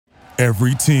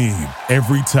Every team,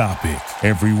 every topic,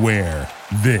 everywhere.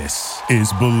 This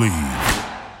is Believe.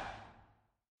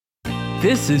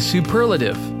 This is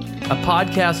Superlative, a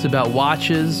podcast about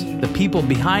watches, the people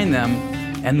behind them,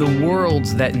 and the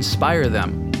worlds that inspire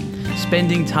them.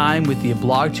 Spending time with the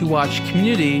Abtw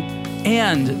community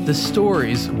and the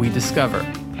stories we discover.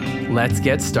 Let's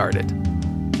get started.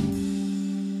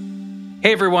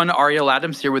 Hey everyone, Ariel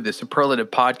Adams here with the Superlative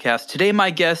podcast. Today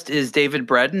my guest is David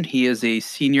Bredan. He is a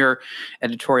senior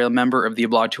editorial member of the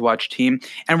Abtw team,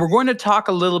 and we're going to talk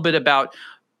a little bit about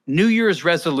New Year's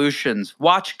resolutions,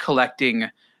 watch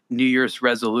collecting New Year's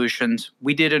resolutions.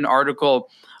 We did an article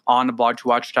on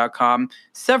abtw.com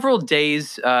several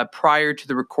days prior to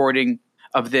the recording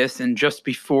of this and just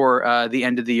before the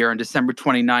end of the year on December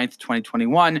 29th,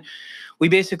 2021. We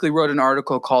basically wrote an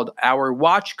article called Our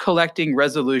Watch Collecting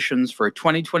Resolutions for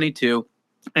 2022.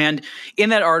 And in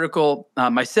that article,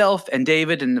 myself and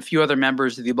David and a few other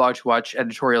members of the Abtw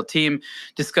editorial team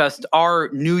discussed our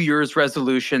New Year's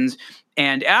resolutions.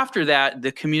 And after that,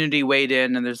 the community weighed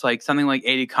in, and there's something like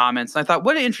 80 comments. And I thought,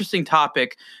 what an interesting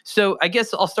topic. So I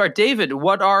guess I'll start. David,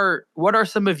 what are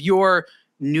some of your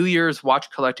New Year's watch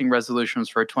collecting resolutions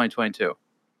for 2022?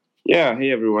 Yeah, hey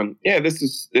everyone. Yeah,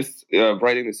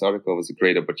 writing this article was a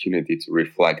great opportunity to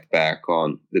reflect back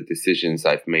on the decisions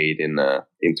I've made in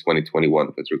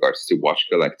 2021 with regards to watch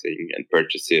collecting and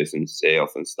purchases and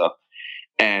sales and stuff.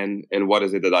 And what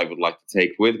is it that I would like to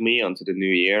take with me onto the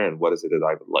new year, and what is it that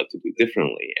I would like to do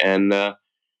differently? And the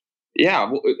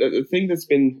thing that's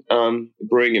been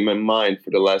brewing in my mind for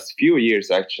the last few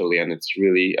years, actually, and it's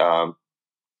really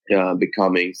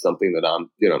becoming something that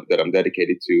I'm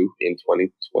dedicated to in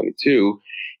 2022,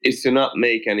 is to not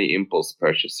make any impulse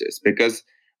purchases, because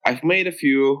I've made a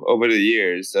few over the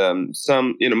years.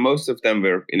 Some, most of them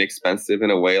were inexpensive in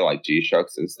a way, like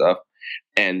G-Shocks and stuff,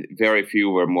 and very few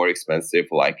were more expensive,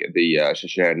 like the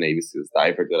Cheshire Navy Seals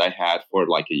diver that I had for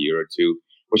like a year or two,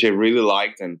 which I really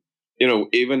liked. And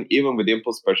even with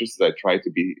impulse purchases, I try to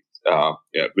be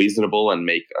reasonable and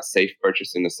make a safe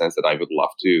purchase, in the sense that I would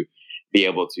love to be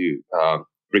able to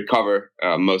recover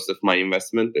most of my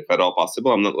investment, if at all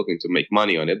possible. I'm not looking to make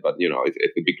money on it, but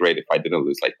it would be great if I didn't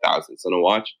lose like thousands on a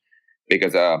watch,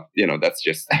 because that's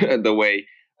just the way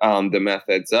the math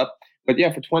adds up. But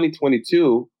yeah, for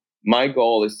 2022, my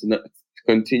goal is to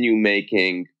continue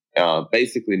making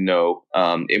basically no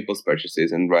impulse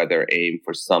purchases, and rather aim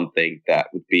for something that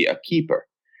would be a keeper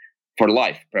for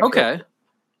life. Preferably.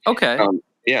 Okay.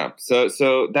 Yeah, so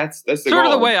that's the sort goal.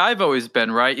 of the way I've always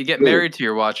been, right? You get married to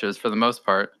your watches for the most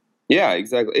part. Yeah,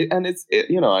 exactly. And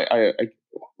I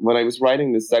when I was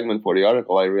writing this segment for the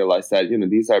article, I realized that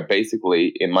these are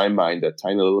basically, in my mind, a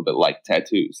tiny little bit like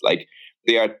tattoos. Like,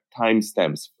 they are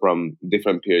timestamps from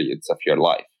different periods of your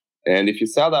life. And if you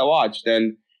sell that watch,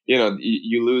 then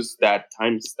you lose that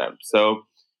timestamp. So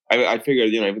I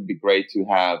figured, it would be great to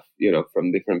have,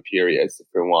 from different periods,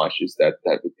 different watches that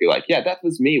would be like, yeah, that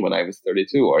was me when I was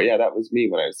 32, or yeah, that was me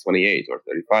when I was 28 or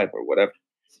 35 or whatever.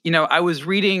 I was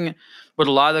reading what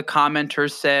a lot of the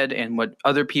commenters said and what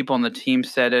other people on the team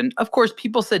said. And of course,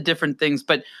 people said different things,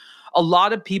 but a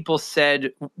lot of people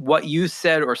said what you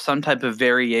said or some type of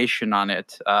variation on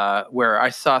it, where I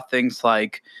saw things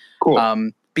like,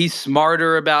 cool. Be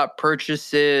smarter about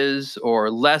purchases,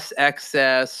 or less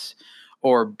excess,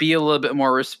 or be a little bit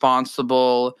more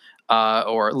responsible,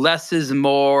 or less is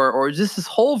more, or just this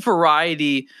whole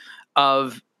variety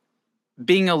of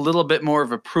being a little bit more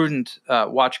of a prudent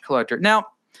watch collector. Now,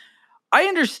 I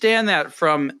understand that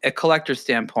from a collector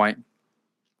standpoint,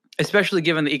 especially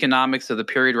given the economics of the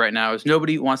period right now, is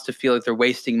nobody wants to feel like they're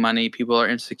wasting money. People are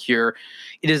insecure.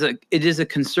 It is a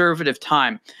conservative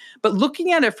time. But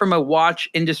looking at it from a watch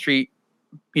industry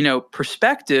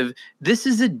perspective, this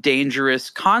is a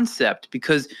dangerous concept,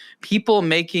 because people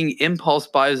making impulse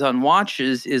buys on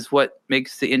watches is what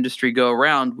makes the industry go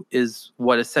around, is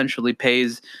what essentially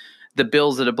pays the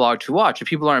bills at Abtw. If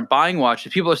people aren't buying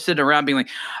watches, people are sitting around being like,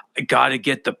 I got to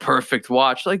get the perfect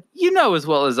watch. Like, as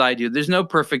well as I do, there's no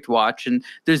perfect watch, and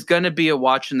there's going to be a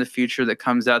watch in the future that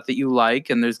comes out that you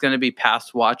like, and there's going to be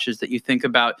past watches that you think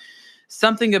about.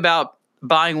 Something about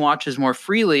buying watches more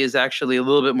freely is actually a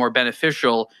little bit more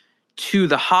beneficial to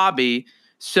the hobby.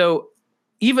 So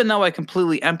even though I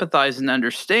completely empathize and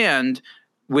understand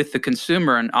with the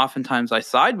consumer, and oftentimes I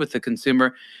side with the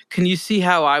consumer, can you see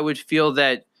how I would feel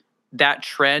that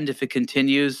trend, if it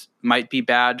continues, might be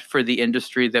bad for the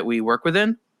industry that we work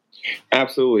within?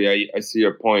 Absolutely. I see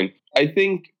your point. I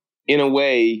think, in a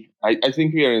way, I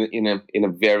think we are in a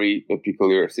very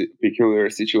peculiar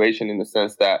situation, in the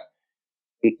sense that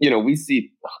we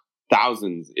see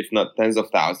thousands, if not tens of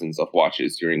thousands of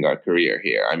watches during our career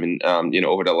here. I mean,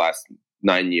 over the last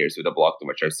 9 years with Abtw,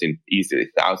 I've seen easily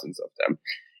thousands of them.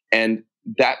 And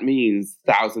that means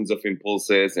thousands of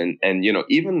impulses. And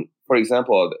even, for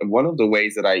example, one of the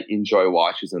ways that I enjoy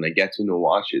watches and I get to know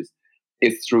watches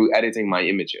is through editing my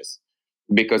images.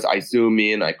 Because I zoom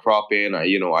in, I crop in,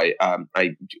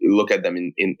 I look at them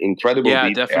in incredible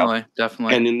detail.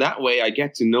 Definitely. And in that way, I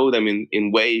get to know them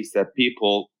in ways that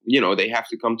people, they have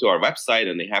to come to our website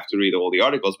and they have to read all the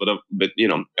articles. But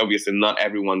obviously not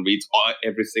everyone reads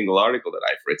every single article that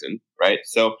I've written, right?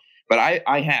 So, but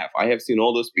I have seen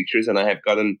all those pictures and I have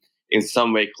gotten in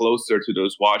some way closer to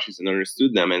those watches and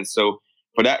understood them. And so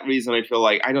for that reason, I feel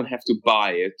like I don't have to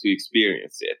buy it to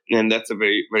experience it. And that's a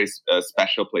very, very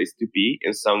special place to be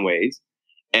in some ways.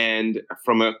 And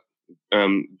from a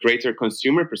greater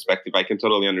consumer perspective, I can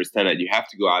totally understand that you have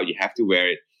to go out, you have to wear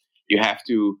it, you have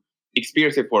to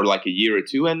experience it for like a year or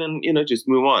two, and then, just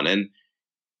move on. And,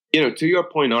 to your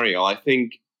point, Ariel, I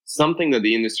think something that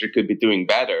the industry could be doing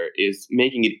better is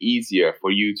making it easier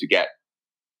for you to get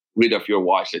rid of your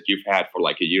watch that you've had for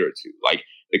like a year or two. Like,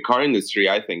 the car industry,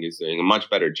 I think, is doing a much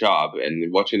better job, and the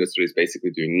watch industry is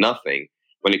basically doing nothing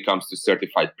when it comes to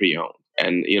certified pre-owned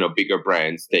and, bigger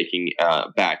brands taking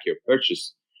back your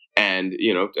purchase and,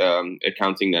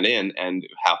 accounting that in and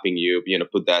helping you,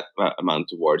 put that amount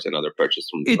towards another purchase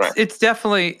from the brand. It's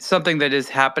definitely something that is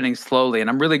happening slowly, and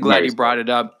I'm really glad you brought it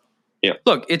up. Yeah.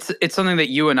 Look, it's something that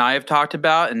you and I have talked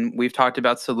about, and we've talked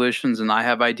about solutions, and I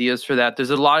have ideas for that. There's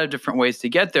a lot of different ways to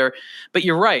get there, but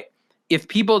you're right. If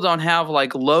people don't have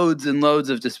like loads and loads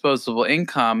of disposable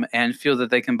income and feel that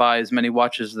they can buy as many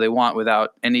watches as they want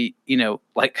without any,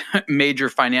 like major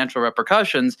financial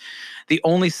repercussions, the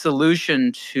only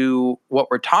solution to what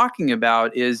we're talking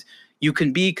about is you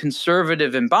can be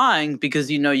conservative in buying because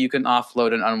you can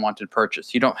offload an unwanted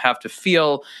purchase. You don't have to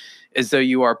feel as though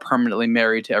you are permanently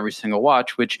married to every single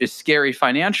watch, which is scary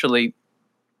financially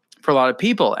for a lot of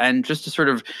people. And just to sort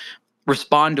of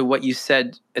respond to what you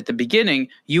said at the beginning,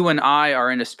 you and I are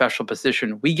in a special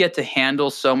position. We get to handle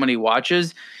so many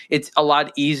watches. It's a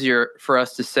lot easier for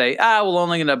us to say, we're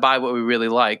only going to buy what we really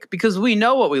like because we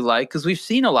know what we like because we've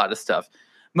seen a lot of stuff.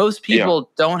 Most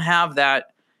people don't have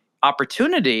that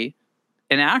opportunity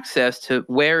and access to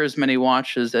wear as many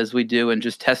watches as we do and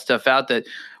just test stuff out that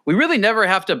we really never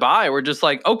have to buy. We're just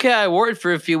like, okay, I wore it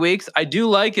for a few weeks. I do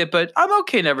like it, but I'm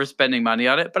okay never spending money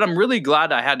on it. But I'm really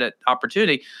glad I had that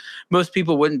opportunity. Most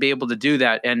people wouldn't be able to do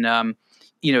that. And,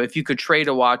 if you could trade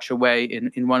a watch away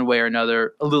in one way or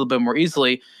another a little bit more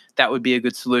easily, that would be a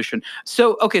good solution.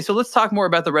 So, okay, so let's talk more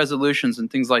about the resolutions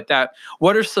and things like that.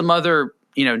 What are some other,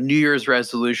 New Year's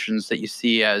resolutions that you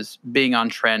see as being on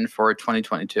trend for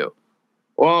 2022?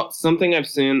 Well, something I've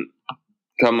seen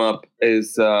come up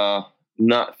is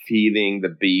not feeding the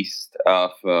beast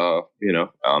of,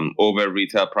 over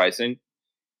retail pricing,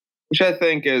 which I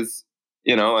think is,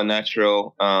 a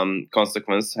natural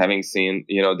consequence, having seen,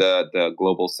 the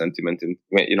global sentiment in,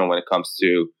 when it comes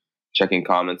to checking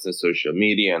comments on social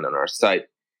media and on our site.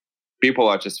 People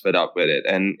are just fed up with it.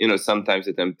 And, sometimes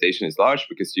the temptation is large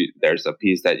because there's a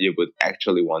piece that you would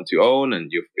actually want to own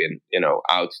and you've been,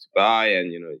 out to buy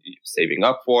and, you're saving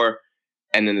up for.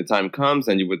 And then the time comes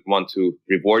and you would want to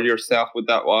reward yourself with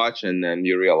that watch. And then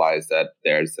you realize that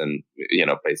there's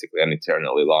basically an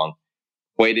eternally long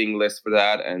waiting list for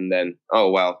that. And then,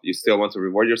 you still want to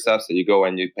reward yourself. So you go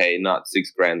and you pay not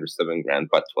 $6,000 or $7,000,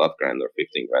 but $12,000 or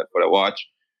 $15,000 for a watch.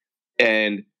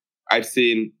 And I've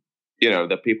seen,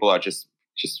 that people are just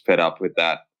fed up with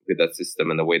that system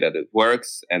and the way that it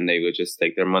works, and they would just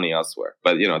take their money elsewhere.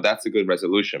 But, that's a good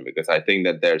resolution because I think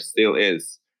that there still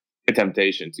is a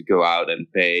temptation to go out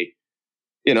and pay,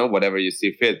 whatever you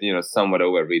see fit, somewhat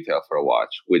over retail for a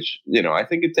watch, which, I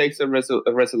think it takes a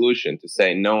resolution to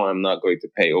say, no, I'm not going to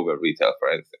pay over retail for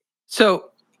anything. So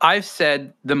I've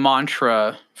said the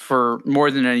mantra for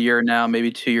more than a year now, maybe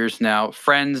 2 years now,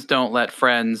 friends don't let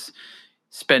friends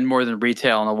spend more than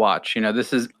retail on a watch.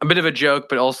 This is a bit of a joke,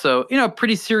 but also, a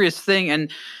pretty serious thing. And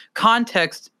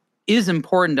context is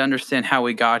important to understand how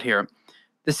we got here.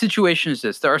 The situation is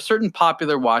this. There are certain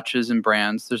popular watches and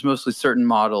brands. There's mostly certain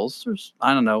models. There's,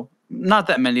 I don't know, not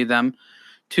that many of them,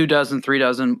 2 dozen, 3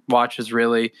 dozen watches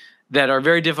really, that are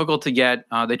very difficult to get.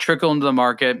 They trickle into the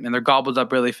market and they're gobbled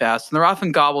up really fast. And they're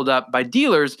often gobbled up by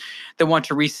dealers that want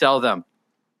to resell them.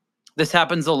 This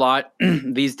happens a lot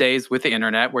these days with the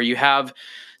internet, where you have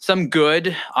some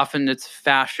good, often it's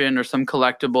fashion or some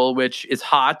collectible, which is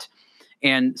hot,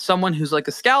 and someone who's like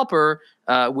a scalper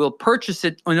will purchase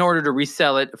it in order to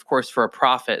resell it, of course, for a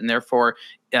profit, and therefore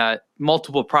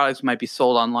multiple products might be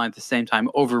sold online at the same time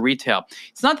over retail.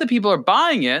 It's not that people are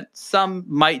buying it. Some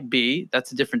might be.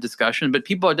 That's a different discussion. But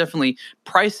people are definitely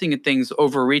pricing things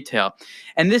over retail.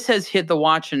 And this has hit the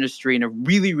watch industry in a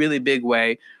really, really big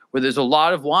way, where there's a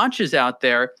lot of watches out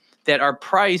there that are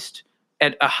priced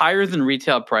at a higher than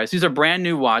retail price. These are brand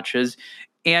new watches.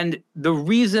 And the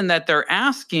reason that they're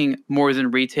asking more than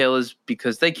retail is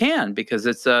because they can, because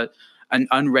it's an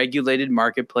unregulated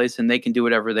marketplace and they can do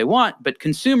whatever they want. But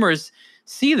consumers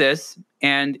see this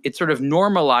and it sort of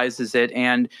normalizes it.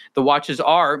 And the watches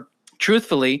are,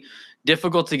 truthfully,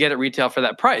 difficult to get at retail for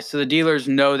that price. So the dealers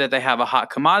know that they have a hot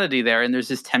commodity there, and there's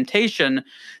this temptation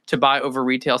to buy over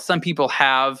retail. Some people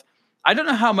have. I don't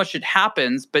know how much it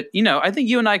happens, but I think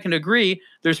you and I can agree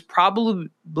there's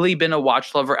probably been a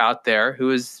watch lover out there who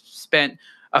has spent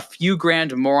a few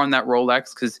grand more on that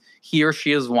Rolex because he or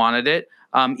she has wanted it,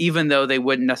 even though they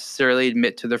wouldn't necessarily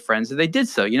admit to their friends that they did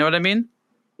so. You know what I mean?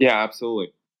 Yeah,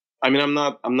 absolutely. I mean, I'm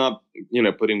not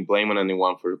putting blame on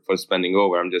anyone for spending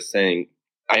over. I'm just saying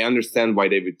I understand why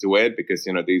they would do it, because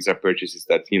these are purchases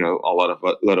that a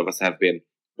lot of us have been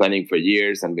planning for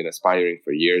years and been aspiring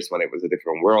for years when it was a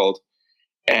different world.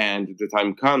 And the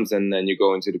time comes, and then you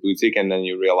go into the boutique, and then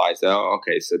you realize, oh,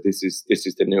 okay, so this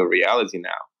is the new reality now.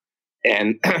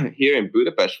 And here in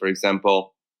Budapest, for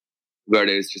example, where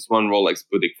there's just one Rolex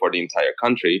boutique for the entire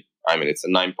country. I mean, it's a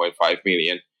 9.5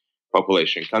 million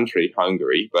population country,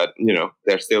 Hungary, but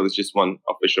there still is just one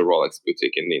official Rolex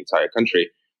boutique in the entire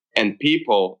country. And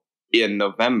people in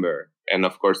November and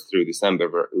of course through December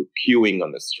were queuing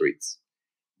on the streets.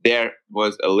 There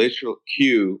was a literal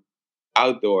queue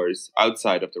outdoors,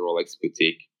 outside of the Rolex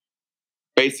boutique,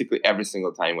 basically every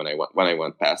single time when I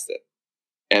went past it.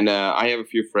 And I have a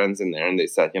few friends in there, and they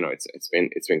said,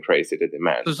 it's been crazy, the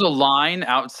demand. There's a line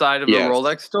outside of the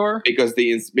Rolex store because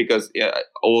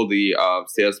all the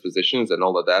sales positions and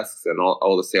all the desks and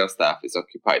all the sales staff is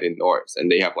occupied indoors,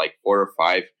 and they have like 4 or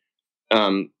 5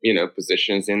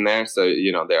 positions in there. So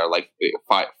there are like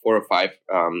 4 or 5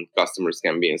 customers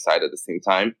can be inside at the same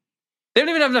time. They don't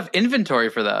even have enough inventory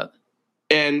for that.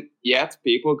 And yet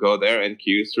people go there and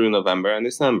queue through November and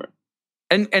December.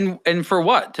 And for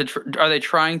what? Are they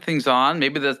trying things on?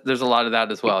 Maybe there's a lot of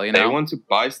that as well. They want to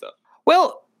buy stuff.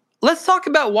 Well, let's talk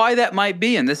about why that might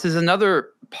be. And this is another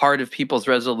part of people's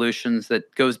resolutions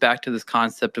that goes back to this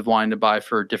concept of wanting to buy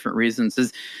for different reasons.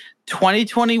 Is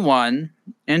 2021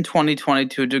 and 2020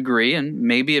 to a degree, and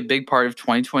maybe a big part of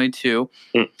 2022,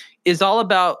 is all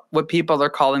about what people are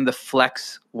calling the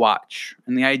flex watch.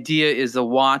 And the idea is a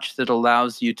watch that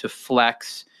allows you to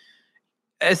flex.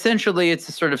 Essentially, it's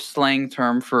a sort of slang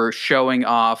term for showing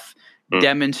off,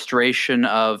 demonstration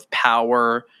of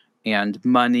power and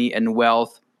money and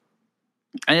wealth.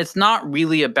 And it's not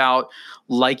really about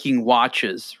liking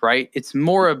watches, right? It's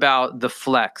more about the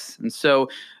flex. And so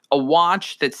a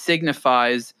watch that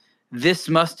signifies this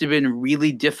must have been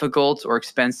really difficult or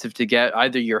expensive to get.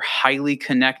 Either you're highly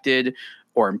connected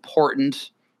or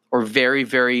important or very,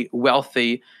 very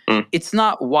wealthy. It's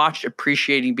not watch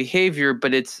appreciating behavior,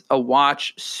 but it's a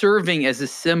watch serving as a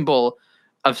symbol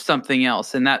of something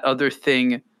else. And that other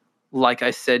thing, like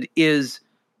I said, is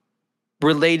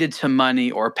related to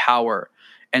money or power.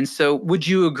 And so would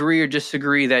you agree or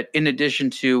disagree that in addition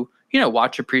to,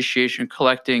 watch appreciation,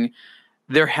 collecting,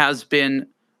 there has been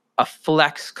a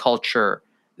flex culture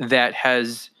that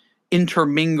has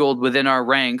intermingled within our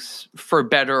ranks for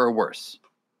better or worse?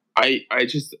 I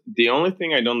just, the only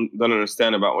thing I don't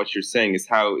understand about what you're saying is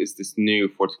how is this new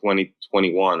for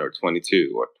 2021 or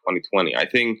 22 or 2020? I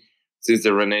think since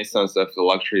the renaissance of the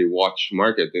luxury watch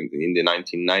market in the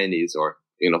 1990s or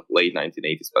late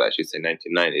 1980s, but I should say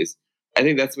 1990s, I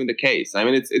think that's been the case. I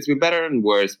mean, it's been better and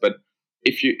worse, but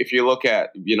if you look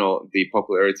at the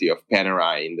popularity of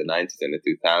Panerai in the 90s and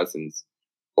the 2000s,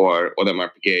 or Audemars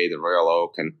Piguet, the Royal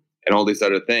Oak, and all these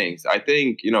other things, I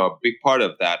think a big part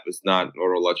of that was not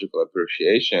neurological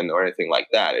appreciation or anything like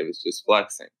that. It was just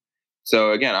flexing.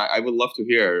 So again, I would love to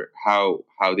hear how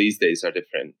these days are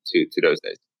different to those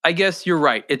days. I guess you're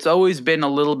right. It's always been a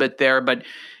little bit there, but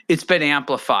it's been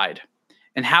amplified.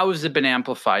 And how has it been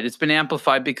amplified? It's been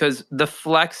amplified because the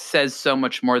flex says so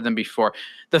much more than before.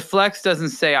 The flex doesn't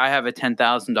say I have a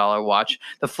 $10,000 watch.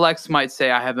 The flex might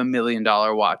say I have $1 million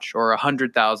watch or a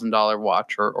 $100,000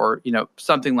 watch or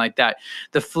something like that.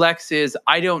 The flex is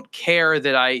I don't care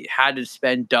that I had to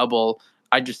spend double.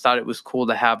 I just thought it was cool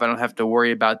to have. I don't have to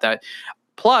worry about that.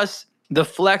 Plus, the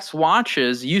flex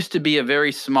watches used to be a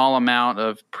very small amount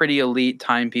of pretty elite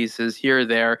timepieces here or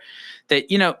there that,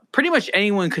 pretty much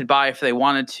anyone could buy if they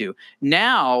wanted to.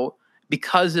 Now,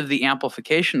 because of the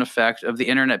amplification effect of the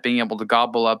internet being able to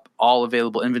gobble up all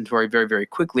available inventory very, very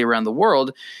quickly around the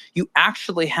world, you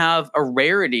actually have a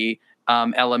rarity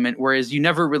element, whereas you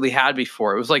never really had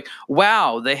before. It was like,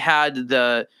 wow, they had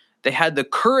the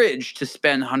courage to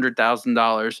spend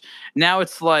 $100,000. Now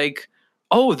it's like,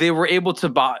 oh, they were able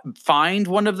to find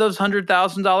one of those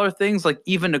 $100,000 things. Like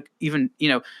even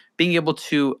being able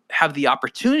to have the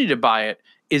opportunity to buy it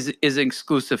is an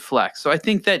exclusive flex. So I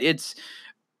think that it's,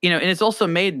 and it's also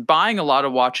made buying a lot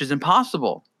of watches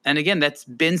impossible. And again, that's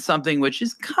been something which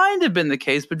has kind of been the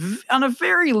case, but on a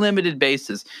very limited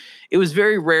basis. It was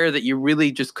very rare that you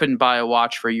really just couldn't buy a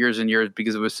watch for years and years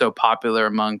because it was so popular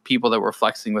among people that were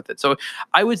flexing with it. So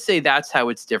I would say that's how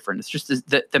it's different. It's just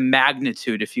the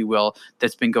magnitude, if you will,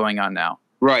 that's been going on now.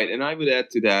 Right. And I would add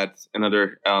to that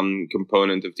another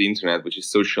component of the internet, which is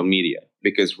social media.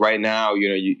 Because right now,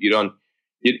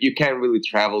 you can't really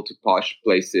travel to posh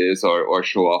places or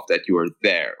show off that you are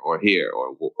there or here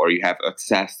or you have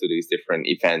access to these different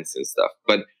events and stuff.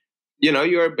 But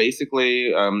you're basically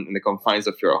in the confines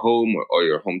of your home or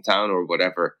your hometown or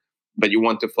whatever, but you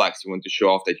want to flex. You want to show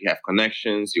off that you have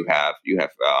connections, you have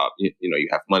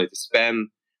money to spend.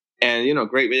 And, a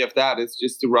great way of that is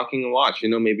just to rocking a watch.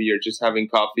 Maybe you're just having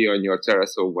coffee on your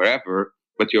terrace or wherever,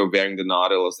 but you're wearing the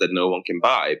Nautilus that no one can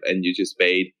buy. And you just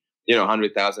paid,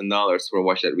 $100,000 for a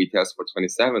watch that retails for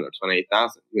 27 or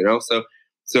 28,000,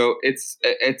 So it's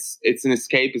an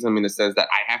escapism in the sense that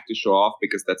I have to show off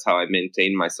because that's how I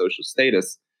maintain my social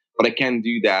status. But I can't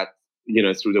do that,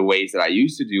 through the ways that I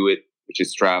used to do it, which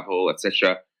is travel,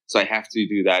 etc. So I have to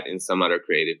do that in some other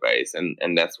creative ways,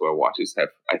 and that's where watches have,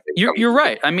 I think. You're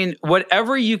right. I mean,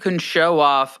 whatever you can show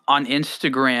off on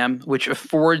Instagram, which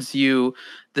affords you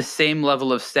the same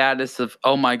level of status of,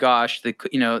 oh my gosh,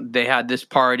 they had this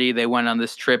party, they went on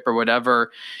this trip or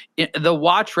whatever. The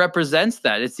watch represents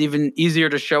that. It's even easier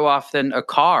to show off than a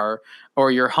car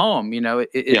or your home.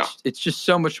 It's just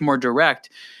so much more direct,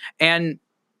 and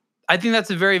I think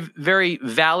that's a very, very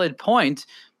valid point.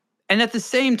 And at the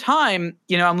same time,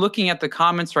 I'm looking at the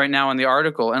comments right now on the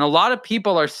article, and a lot of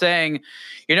people are saying,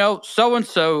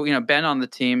 so-and-so, Ben on the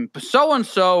team,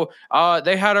 so-and-so,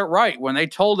 they had it right when they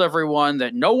told everyone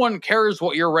that no one cares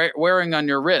what you're wearing on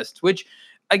your wrist, which,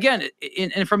 again,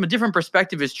 and from a different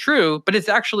perspective is true, but it's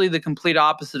actually the complete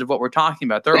opposite of what we're talking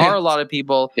about. There are a lot of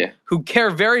people who care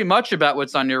very much about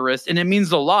what's on your wrist, and it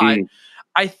means a lot.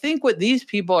 I think what these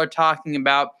people are talking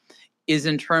about is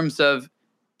in terms of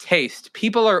taste.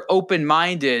 People are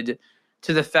open-minded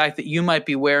to the fact that you might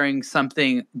be wearing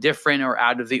something different or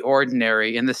out of the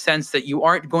ordinary, in the sense that you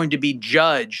aren't going to be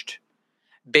judged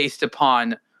based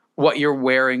upon what you're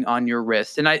wearing on your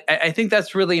wrist. And I think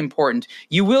that's really important.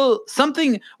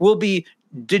 Something will be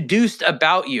deduced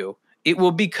about you. It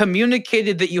will be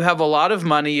communicated that you have a lot of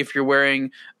money if you're wearing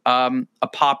a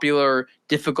popular,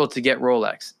 difficult to get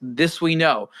Rolex. This we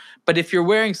know. But if you're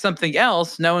wearing something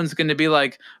else, no one's going to be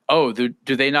like, oh, do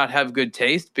they not have good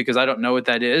taste? Because I don't know what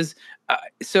that is.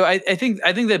 So I think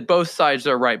that both sides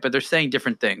are right, but they're saying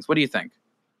different things. What do you think?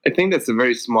 I think that's a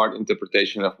very smart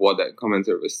interpretation of what that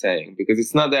commenter was saying, because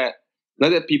it's not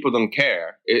that people don't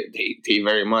care. They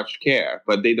very much care,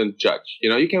 but they don't judge.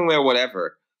 You can wear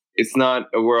whatever. It's not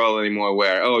a world anymore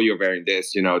where, oh, you're wearing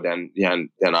this, then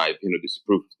I,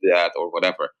 disapprove of that or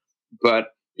whatever. But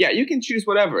yeah, you can choose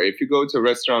whatever. If you go to a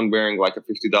restaurant wearing like a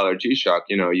 $50 G-Shock,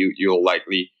 you'll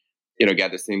likely,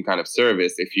 get the same kind of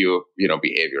service if you,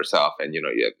 behave yourself and,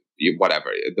 you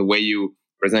whatever. The way you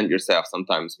present yourself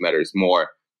sometimes matters more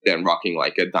than rocking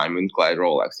like a diamond-clad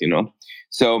Rolex,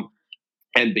 So,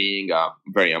 and being a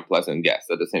very unpleasant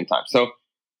guest at the same time. So,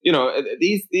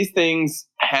 these things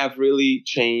have really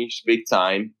changed big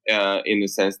time in the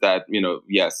sense that,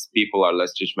 yes, people are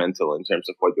less judgmental in terms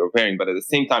of what you're wearing. But at the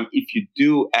same time, if you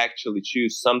do actually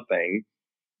choose something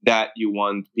that you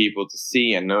want people to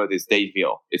see and notice, they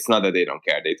feel. It's not that they don't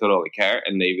care. They totally care.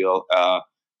 And they will,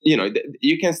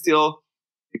 you can still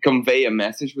convey a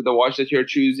message with the watch that you're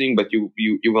choosing, but you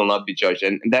will not be judged.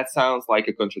 And that sounds like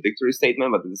a contradictory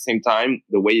statement. But at the same time,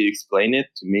 the way you explain it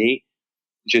to me,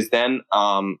 just then,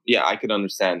 I could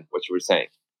understand what you were saying.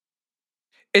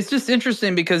 It's just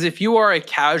interesting because if you are a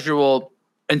casual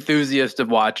enthusiast of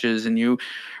watches and you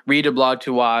read a blog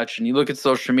to watch and you look at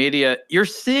social media, you're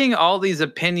seeing all these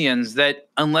opinions that,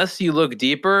 unless you look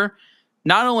deeper,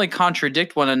 not only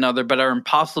contradict one another, but are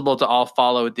impossible to all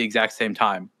follow at the exact same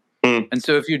time. And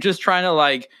so if you're just trying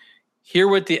to hear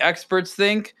what the experts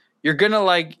think, you're going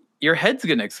to your head's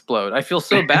going to explode. I feel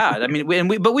so bad. I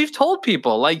mean, but we've told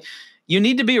people you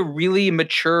need to be a really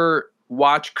mature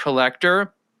watch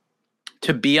collector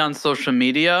to be on social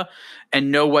media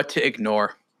and know what to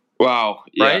ignore. Wow.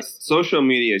 right? Yes. Social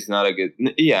media is not a good.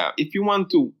 Yeah. If you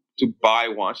want to buy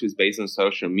watches based on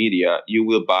social media, you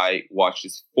will buy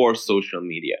watches for social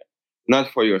media,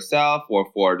 not for yourself or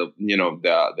for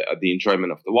the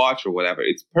enjoyment of the watch or whatever.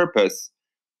 Its purpose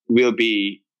will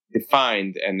be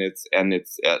defined, and its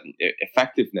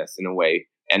effectiveness in a way,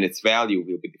 and its value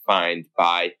will be defined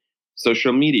by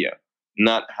social media,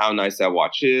 not how nice that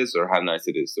watch is or how nice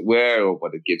it is to wear or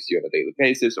what it gives you on a daily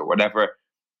basis or whatever.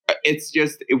 It's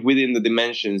just within the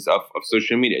dimensions of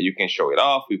social media. You can show it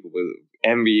off. People will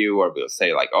envy you or will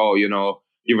say like, oh,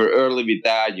 you were early with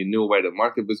that. You knew where the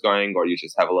market was going, or you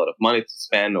just have a lot of money to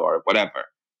spend or whatever,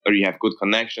 or you have good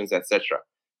connections, etc.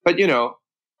 But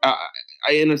uh,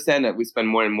 I understand that we spend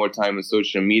more and more time on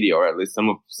social media, or at least some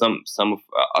of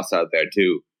us out there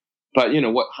too. But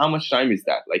what? How much time is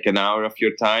that? Like an hour of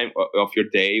your time, of your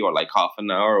day, or like half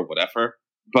an hour, or whatever.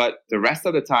 But the rest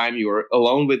of the time you're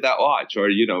alone with that watch, or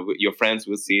your friends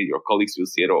will see it, your colleagues will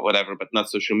see it, or whatever, but not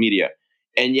social media.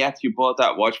 And yet you bought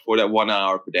that watch for that 1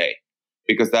 hour per day,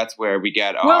 because that's where we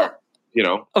get our,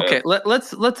 okay.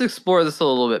 Let's explore this a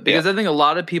little bit, because I think a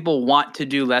lot of people want to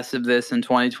do less of this in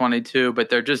 2022, but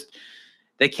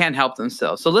they can't help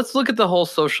themselves. So let's look at the whole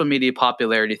social media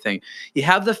popularity thing. You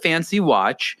have the fancy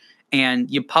watch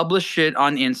and you publish it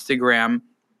on Instagram,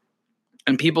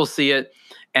 and people see it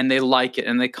and they like it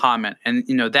and they comment, and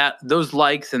that those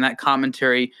likes and that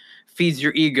commentary feeds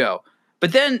your ego.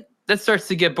 But then that starts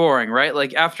to get boring, right?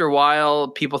 Like after a while,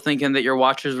 people thinking that your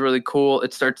watch is really cool,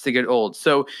 it starts to get old.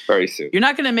 So very soon you're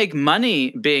not going to make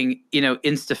money being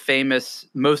insta famous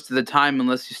most of the time,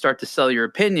 unless you start to sell your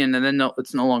opinion, and then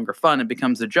it's no longer fun. It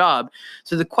becomes a job.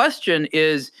 So the question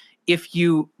is, if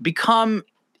you become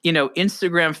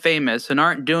Instagram famous and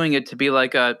aren't doing it to be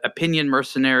like a opinion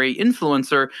mercenary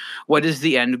influencer, what is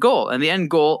the end goal? And the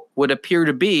end goal would appear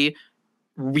to be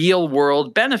real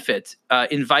world benefits,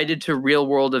 invited to real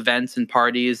world events and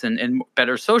parties and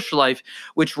better social life,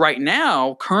 which right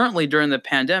now, currently during the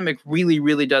pandemic, really,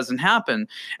 really doesn't happen.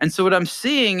 And so what I'm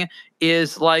seeing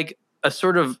is like a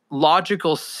sort of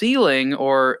logical ceiling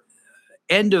or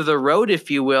end of the road, if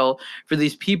you will, for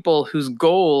these people whose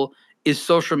goal is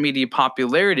social media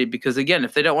popularity. Because again,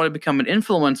 if they don't want to become an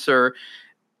influencer,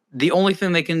 the only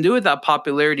thing they can do with that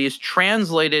popularity is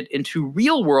translate it into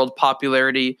real world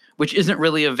popularity, which isn't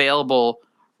really available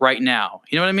right now.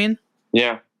 You know what I mean?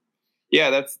 Yeah.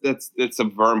 That's a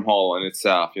wormhole in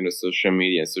itself, social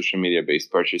media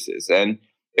based purchases. And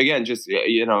again, just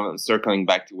circling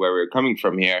back to where we're coming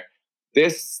from here,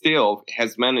 this still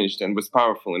has managed and was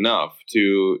powerful enough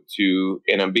to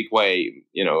in a big way,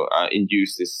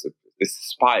 induce this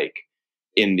spike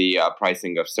in the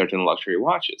pricing of certain luxury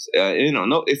watches.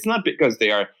 No, it's not because they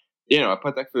are, a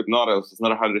Patek Philippe Nautilus is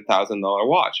not $100,000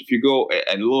 watch. If you go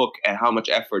and look at how much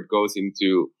effort goes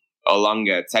into a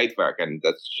Lange Zeitwerk, and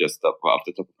that's just off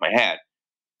the top of my head,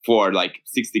 for like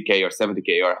 $60K or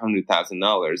 $70K or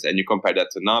 $100,000, and you compare that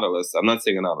to Nautilus. I'm not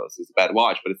saying a Nautilus is a bad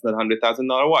watch, but it's not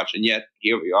 $100,000 watch, and yet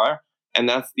here we are, and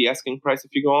that's the asking price if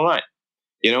you go online.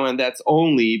 And that's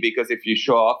only because if you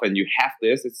show off and you have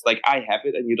this, it's like I have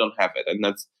it and you don't have it, and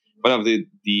that's one of the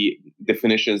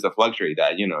definitions of luxury,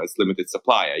 that it's limited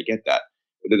supply. I get that,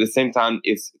 but at the same time,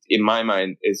 it's, in my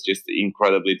mind, it's just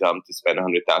incredibly dumb to spend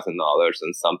 $100,000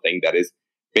 on something that is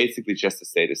basically just a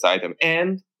status item.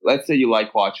 And let's say you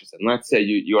like watches, and let's say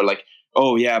you're like,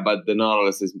 oh yeah, but the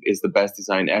Nautilus is the best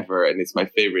design ever, and it's my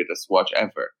favorite watch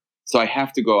ever, so I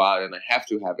have to go out and I have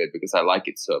to have it because I like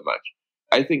it so much.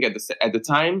 I think at the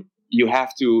time, you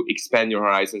have to expand your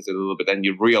horizons a little bit, and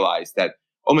you realize that,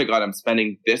 oh my God, I'm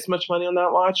spending this much money on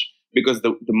that watch, because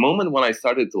the moment when I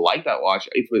started to like that watch,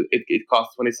 it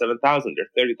cost $27,000 or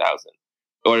 $30,000.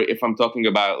 Or if I'm talking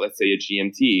about, let's say, a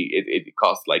GMT, it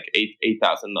costs like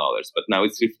 $8,000, but now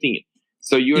it's $15,000.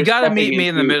 So you got to meet me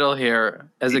in the middle here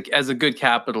as a good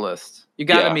capitalist. You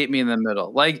got to meet me in the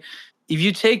middle. Like, if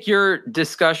you take your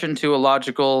discussion to a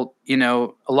logical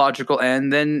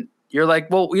end, then you're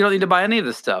like, well, we don't need to buy any of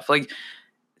this stuff. Like,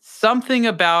 something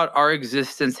about our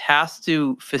existence has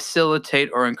to facilitate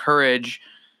or encourage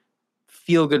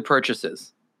feel-good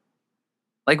purchases.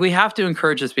 Like, we have to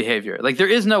encourage this behavior. Like, there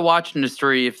is no watch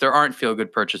industry if there aren't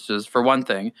feel-good purchases, for one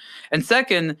thing. And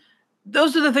second,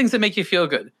 those are the things that make you feel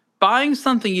good. Buying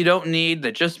something you don't need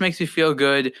that just makes you feel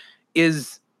good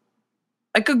is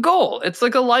like a goal. It's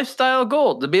like a lifestyle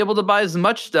goal, to be able to buy as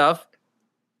much stuff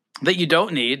that you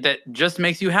don't need that just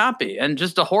makes you happy, and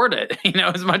just to hoard it,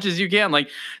 as much as you can. Like,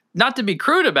 not to be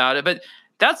crude about it, but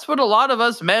that's what a lot of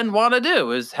us men want to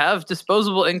do, is have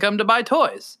disposable income to buy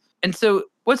toys. And so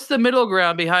what's the middle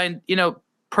ground behind,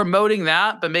 promoting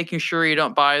that, but making sure you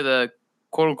don't buy the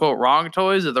quote unquote wrong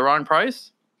toys at the wrong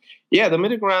price? Yeah, the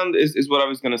middle ground is what I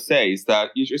was going to say, is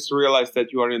that you just realize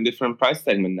that you are in a different price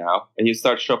segment now, and you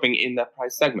start shopping in that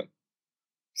price segment.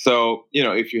 So,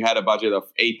 if you had a budget of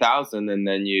 8,000 and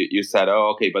then you said,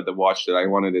 oh, okay, but the watch that I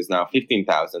wanted is now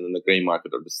 15,000 in the gray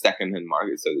market or the secondhand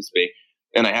market, so to speak,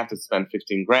 and I have to spend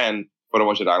 15 grand for the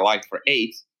watch that I like for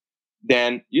 8,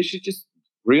 then you should just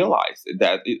realize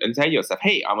that and tell yourself,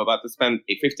 hey, I'm about to spend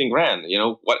 15 grand.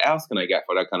 What else can I get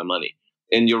for that kind of money?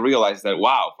 And you realize that,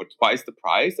 wow, for twice the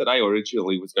price that I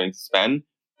originally was going to spend,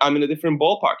 I'm in a different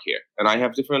ballpark here and I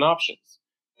have different options.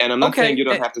 And I'm not saying you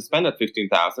don't have to spend that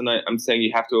 15,000. I'm saying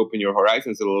you have to open your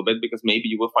horizons a little bit, because maybe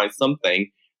you will find something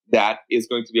that is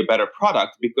going to be a better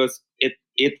product because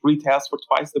it retails for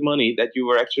twice the money that you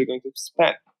were actually going to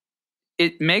spend.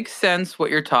 It makes sense what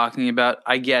you're talking about.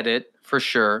 I get it for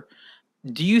sure.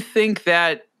 Do you think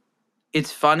that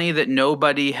it's funny that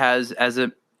nobody has, as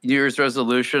a New Year's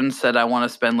resolution, said, I want to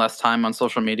spend less time on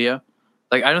social media?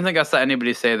 Like, I don't think I saw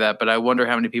anybody say that, but I wonder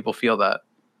how many people feel that.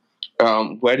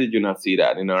 Where did you not see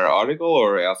that? In our article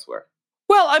or elsewhere?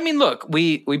 Well, I mean, look,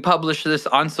 we published this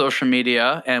on social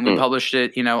media, and we published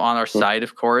it, on our site,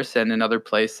 of course, and in other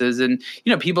places. And,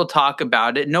 people talk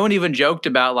about it. No one even joked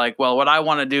about, like, well, what I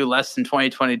want to do less than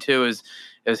 2022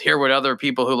 is hear what other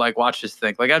people who like watches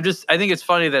think. Like, I think it's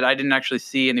funny that I didn't actually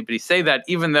see anybody say that,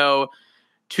 even though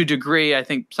to a degree, I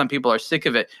think some people are sick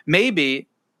of it. Maybe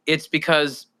it's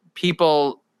because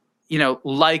people,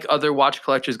 like other watch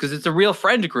collectors, because it's a real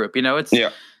friend group.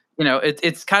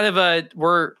 It's kind of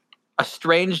we're a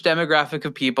strange demographic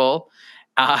of people.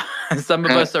 Some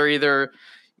of us are either,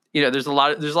 there's a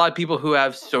lot of people who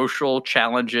have social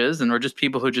challenges, and we're just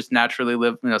people who just naturally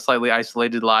live, slightly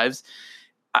isolated lives.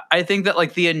 I think that,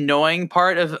 like, the annoying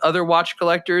part of other watch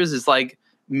collectors is like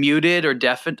muted or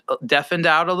deafened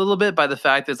out a little bit by the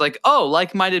fact that it's like, oh,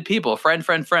 like-minded people, friend.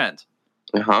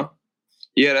 Uh-huh.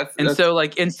 Yeah, that's so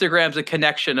like Instagram's a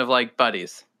connection of like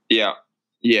buddies. Yeah,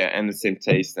 and the same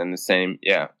taste and the same.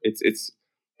 Yeah, it's.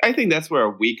 I think that's where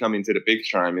we come into the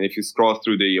picture. I mean, if you scroll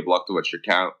through the Abtw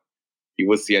account, you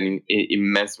will see an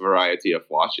immense variety of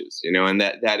watches. And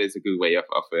that is a good way of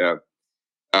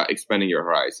expanding your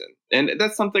horizon. And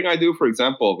that's something I do, for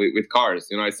example, with cars.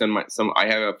 I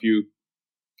have a few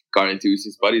car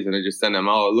enthusiast buddies, and I just send them,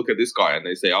 oh, look at this car, and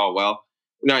they say, oh, well,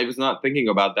 I was not thinking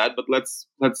about that, but let's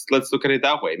look at it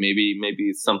that way. Maybe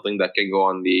it's something that can go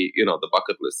on the the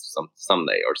bucket list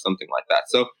someday or something like that.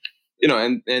 So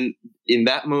and in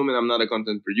that moment, I'm not a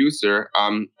content producer.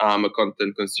 I'm a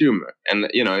content consumer, and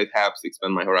it helps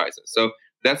expand my horizon. So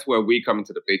that's where we come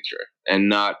into the picture, and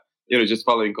not just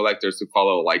following collectors who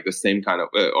follow like the same kind of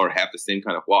or have the same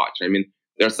kind of watch. I mean,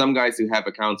 there are some guys who have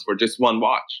accounts for just one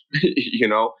watch,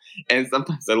 and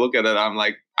sometimes I look at it, I'm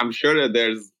like, I'm sure that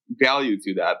there's value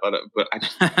to that, but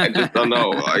I just don't know.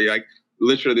 Like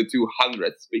literally the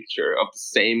 200th picture of the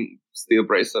same steel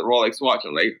bracelet Rolex watch.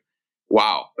 I'm like,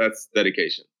 wow, that's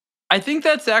dedication. I think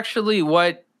that's actually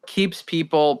what keeps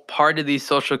people part of these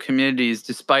social communities,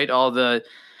 despite all the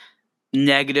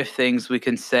negative things we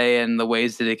can say and the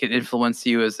ways that it can influence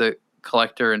you as a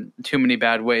collector in too many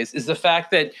bad ways, is the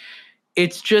fact that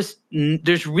it's just,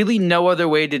 there's really no other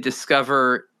way to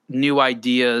discover new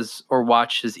ideas or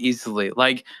watches easily.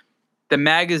 Like, the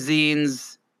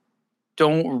magazines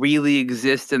don't really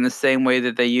exist in the same way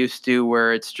that they used to,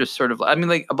 where it's just sort of, I mean,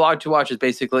 like, Abtw is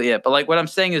basically it. But like, what I'm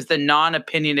saying is the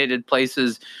non-opinionated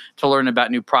places to learn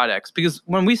about new products. Because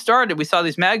when we started, we saw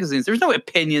these magazines. There's no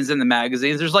opinions in the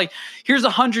magazines. There's like, here's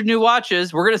 100 new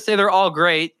watches. We're going to say they're all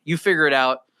great. You figure it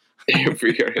out. You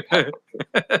figure it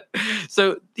out.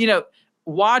 So,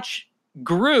 watch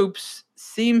groups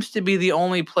seems to be the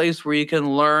only place where you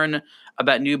can learn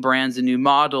about new brands and new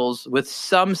models with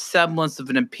some semblance of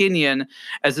an opinion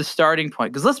as a starting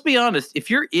point. Because let's be honest, if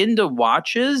you're into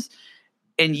watches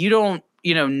and you don't,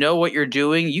 know what you're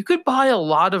doing, you could buy a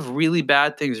lot of really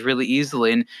bad things really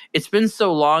easily. And it's been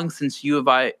so long since you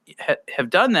have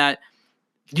done that.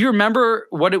 Do you remember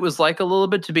what it was like a little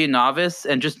bit to be a novice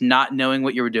and just not knowing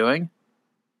what you were doing?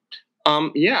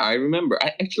 Yeah, I remember.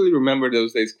 I actually remember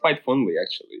those days quite fondly,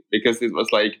 actually, because it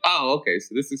was like, oh, okay,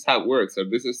 so this is how it works, or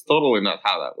this is totally not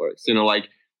how that works. Like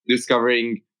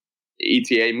discovering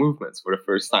ETA movements for the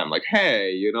first time. Like,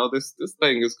 hey, this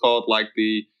thing is called like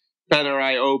the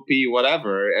Panerai OP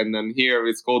whatever, and then here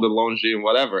it's called the Longines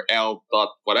whatever, L dot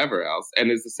whatever else,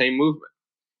 and it's the same movement.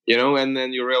 And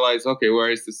then you realize, okay, where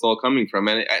is this all coming from?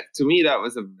 And to me, that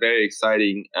was a very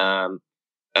exciting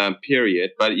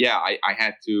period. But yeah, I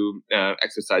had to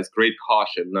exercise great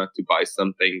caution not to buy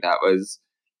something that was,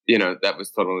 that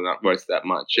was totally not worth that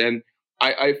much. And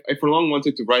I for long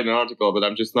wanted to write an article, but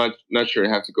I'm just not sure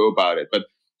how to go about it. But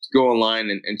to go online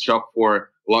and shop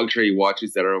for luxury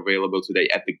watches that are available today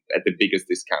at the biggest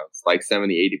discounts, like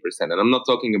 70-80%. And I'm not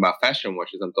talking about fashion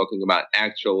watches. I'm talking about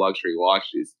actual luxury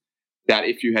watches that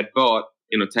if you had bought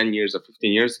 10 years or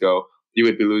 15 years ago, you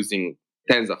would be losing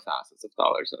tens of thousands of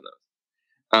dollars on those.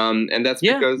 And that's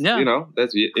because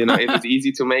it is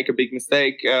easy to make a big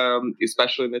mistake,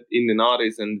 especially in the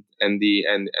noughties and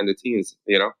the teens.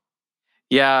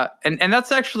 Yeah, and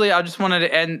that's actually, I just wanted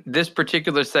to end this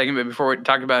particular segment before we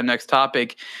talk about the next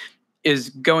topic, is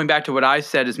going back to what I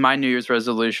said is my New Year's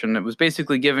resolution. It was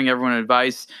basically giving everyone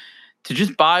advice to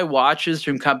just buy watches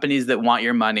from companies that want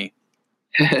your money.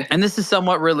 And this is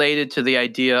somewhat related to the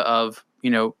idea of,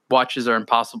 watches are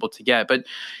impossible to get. But,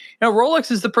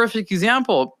 Rolex is the perfect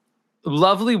example.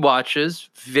 Lovely watches,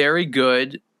 very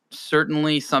good,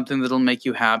 certainly something that'll make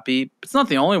you happy. It's not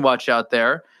the only watch out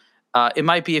there. It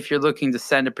might be if you're looking to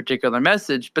send a particular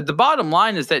message. But the bottom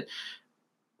line is that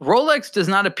Rolex does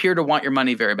not appear to want your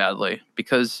money very badly,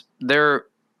 because their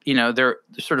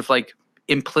sort of like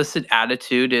implicit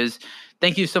attitude is,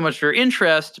 thank you so much for your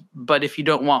interest, but if you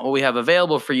don't want what we have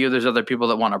available for you, there's other people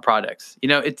that want our products.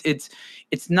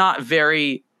 It's not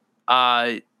very,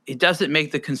 it doesn't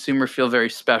make the consumer feel very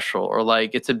special, or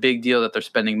like it's a big deal that they're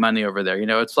spending money over there.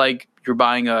 It's like you're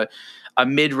buying a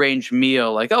mid-range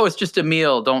meal, like, oh, it's just a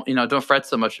meal. Don't fret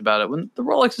so much about it. When the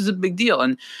Rolex is a big deal.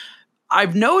 And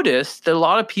I've noticed that a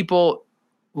lot of people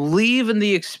leave in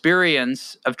the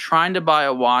experience of trying to buy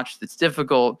a watch that's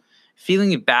difficult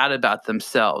feeling bad about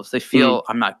themselves. They feel,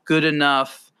 I'm not good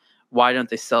enough. Why don't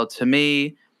they sell it to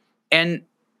me? And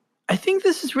I think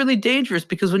this is really dangerous,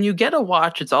 because when you get a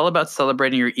watch, it's all about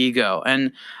celebrating your ego.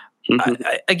 And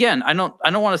again, I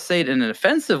don't want to say it in an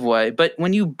offensive way, but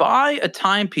when you buy a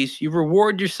timepiece, you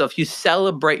reward yourself, you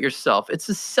celebrate yourself. It's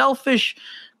a selfish,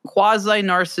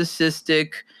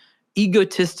 quasi-narcissistic,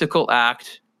 egotistical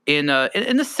act in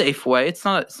a safe way. It's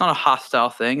not a hostile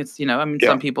thing. It's,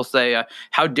 some people say,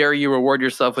 how dare you reward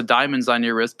yourself with diamonds on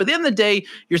your wrist? But at the end of the day,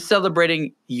 you're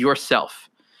celebrating yourself.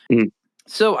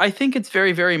 So I think it's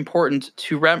very, very important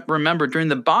to remember during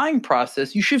the buying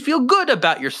process, you should feel good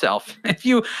about yourself. If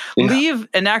you leave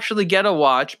and actually get a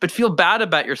watch, but feel bad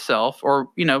about yourself, or,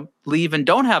 leave and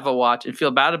don't have a watch and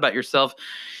feel bad about yourself,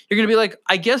 you're going to be like,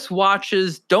 I guess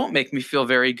watches don't make me feel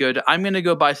very good. I'm going to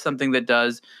go buy something that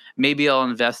does. Maybe I'll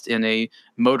invest in a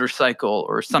motorcycle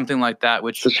or something like that,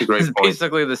 which is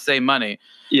basically the same money.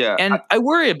 Yeah. And I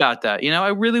worry about that. I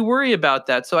really worry about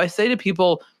that. So I say to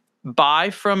people, buy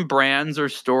from brands or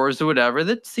stores or whatever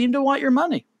that seem to want your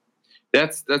money.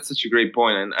 That's such a great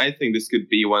point. And I think this could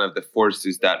be one of the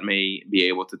forces that may be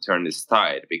able to turn this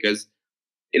tide. Because,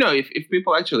 if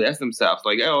people actually ask themselves,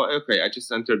 like, oh, okay, I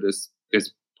just entered this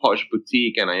posh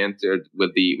boutique and I entered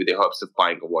with the hopes of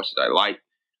buying a watch that I like.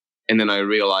 And then I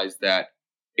realized that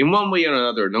in one way or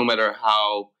another, no matter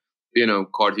how,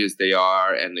 courteous they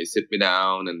are, and they sit me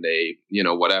down and they,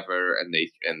 whatever, and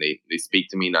they speak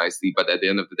to me nicely. But at the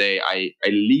end of the day, I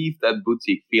leave that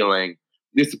boutique feeling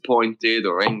disappointed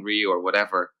or angry or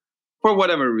whatever, for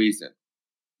whatever reason.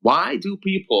 Why do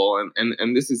people,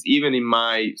 and this is even in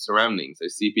my surroundings, I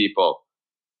see people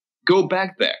go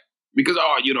back there because,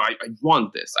 I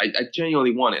want this. I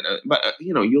genuinely want it. But,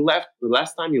 you left, the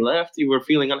last time you left, you were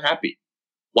feeling unhappy.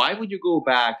 Why would you go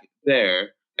back there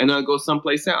and not go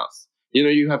someplace else?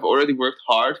 You have already worked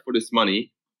hard for this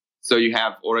money, so you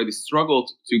have already struggled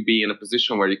to be in a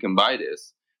position where you can buy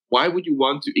this. Why would you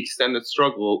want to extend that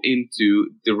struggle into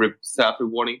the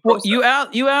self-rewarding process? Well,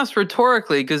 you asked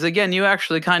rhetorically, because again, you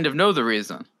actually kind of know the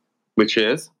reason. Which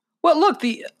is? Well, look,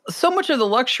 so much of the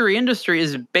luxury industry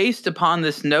is based upon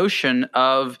this notion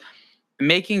of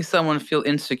making someone feel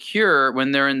insecure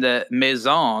when they're in the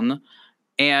maison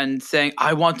and saying,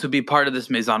 I want to be part of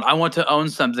this maison. I want to own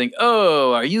something.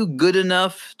 Oh, are you good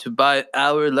enough to buy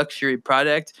our luxury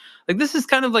product? Like, this has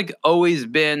kind of like always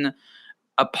been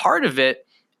a part of it.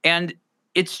 And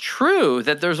it's true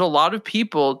that there's a lot of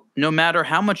people, no matter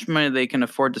how much money they can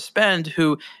afford to spend,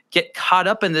 who get caught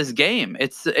up in this game.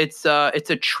 It's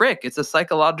a trick. It's a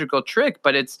psychological trick,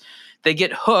 but they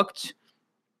get hooked,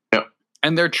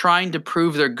 and they're trying to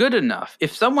prove they're good enough.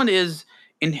 If someone is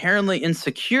inherently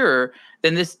insecure,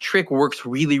 then this trick works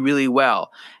really, really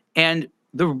well. And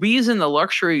the reason the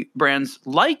luxury brands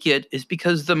like it is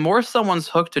because the more someone's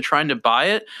hooked to trying to buy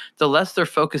it, the less they're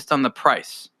focused on the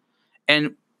price.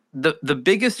 And the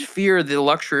biggest fear the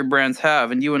luxury brands have,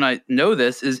 and you and I know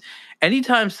this, is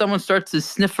anytime someone starts to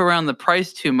sniff around the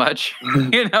price too much,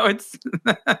 it's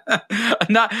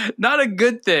not a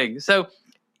good thing. So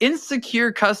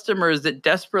insecure customers that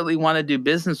desperately want to do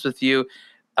business with you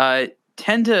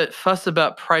tend to fuss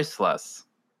about price less.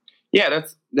 Yeah,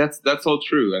 that's all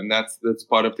true, and that's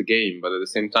part of the game. But at the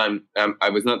same time, I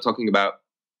was not talking about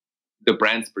the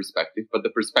brand's perspective, but the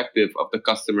perspective of the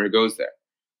customer who goes there,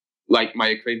 like my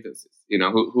acquaintances,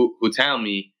 who tell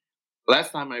me,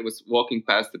 last time I was walking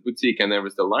past the boutique and there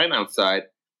was the line outside,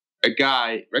 a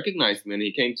guy recognized me and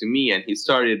he came to me and he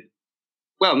started,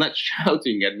 well, not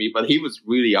shouting at me, but he was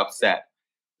really upset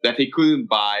that he couldn't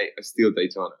buy a steel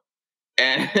Daytona.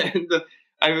 And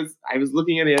I was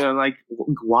looking at it and I'm like,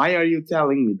 why are you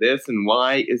telling me this? And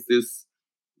why is this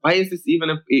even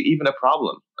a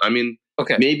problem? I mean,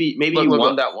 Okay. Maybe you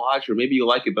want that watch, or maybe you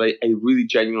like it, but I really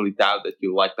genuinely doubt that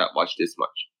you like that watch this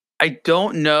much. I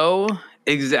don't know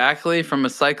exactly from a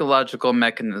psychological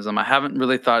mechanism. I haven't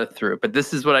really thought it through, but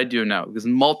this is what I do know, because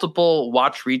multiple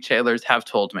watch retailers have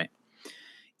told me.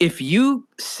 If you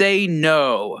say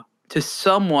no to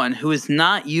someone who is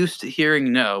not used to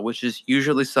hearing no, which is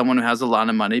usually someone who has a lot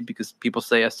of money because people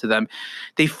say yes to them,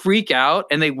 they freak out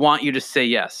and they want you to say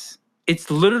yes.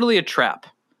 It's literally a trap.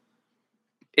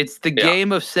 It's the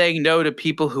game of saying no to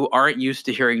people who aren't used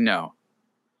to hearing no.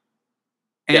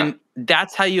 And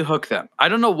that's how you hook them. I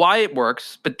don't know why it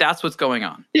works, but that's what's going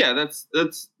on. Yeah, that's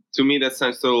to me, that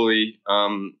sounds totally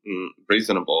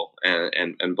reasonable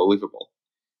and believable.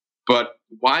 But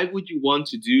why would you want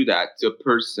to do that to a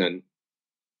person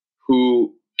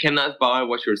who cannot buy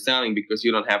what you're selling because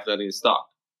you don't have that in stock?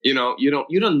 You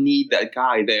don't need that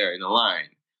guy there in the line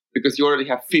because you already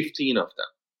have 15 of them.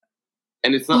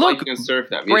 And it's not like you can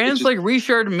serve them. Brands like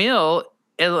Richard Mille,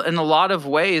 in a lot of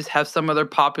ways, have some of their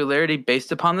popularity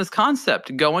based upon this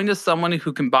concept. Going to someone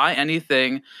who can buy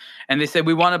anything, and they say,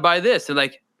 we want to buy this. They're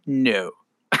like, no.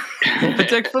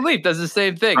 Patek Philippe does the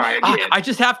same thing. I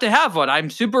just have to have one. I'm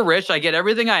super rich. I get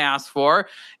everything I ask for.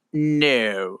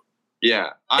 No. Yeah.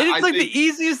 It's like the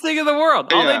easiest thing in the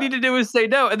world. All they need to do is say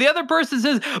no. And the other person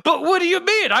says, but what do you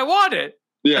mean? I want it.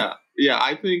 Yeah. Yeah,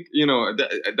 I think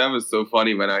that was so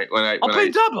funny when I play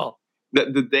double.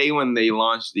 The day when they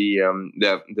launched the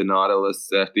Nautilus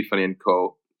Tiffany &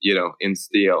 Co. In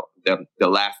steel, the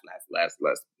last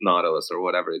Nautilus or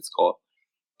whatever it's called,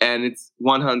 and it's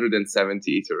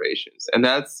 170 iterations, and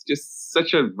that's just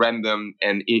such a random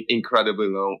and incredibly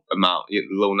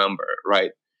low number,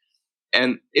 right?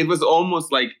 And it was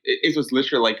almost like it was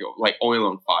literally like oil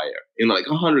on fire in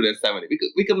 170.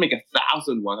 We could make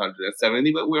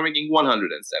 1,170, but we're making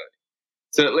 170.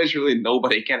 So literally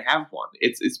nobody can have one.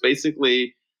 It's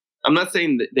basically. I'm not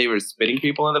saying that they were spitting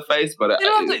people in the face, but they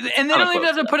don't even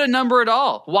have to put a number at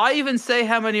all. Why even say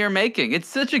how many you're making? It's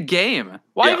such a game.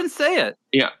 Why even say it?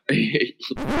 Yeah.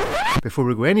 Before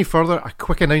we go any further, a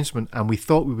quick announcement, and we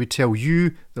thought we would tell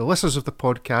you, the listeners of the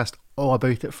podcast, all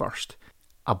about it first.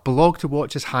 A Blog to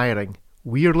Watch is hiring.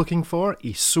 We are looking for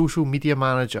a social media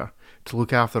manager to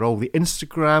look after all the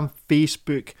Instagram,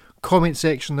 Facebook, comment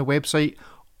section on the website,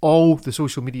 all the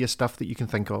social media stuff that you can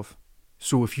think of.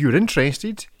 So if you're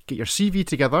interested, get your CV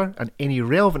together and any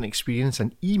relevant experience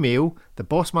and email the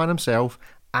boss man himself,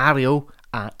 Ariel,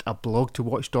 at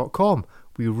ablogtowatch.com.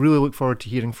 We really look forward to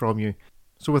hearing from you.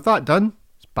 So with that done,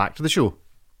 it's back to the show.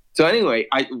 So anyway,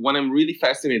 what I'm really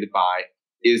fascinated by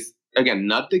is, again,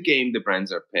 not the game the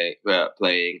brands are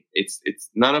playing. It's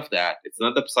none of that. It's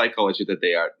not the psychology that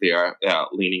they are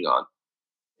leaning on.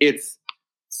 It's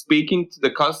speaking to the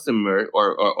customer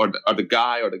or the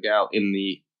guy or the gal in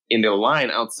the line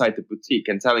outside the boutique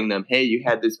and telling them, hey, you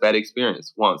had this bad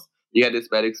experience once. You had this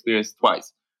bad experience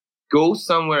twice. Go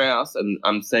somewhere else, and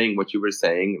I'm saying what you were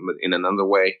saying in another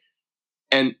way,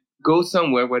 and go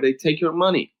somewhere where they take your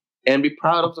money and be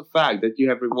proud of the fact that you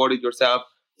have rewarded yourself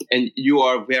and you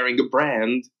are wearing a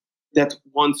brand that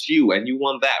wants you and you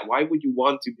want that. Why would you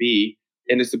want to be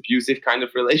in this abusive kind of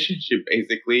relationship,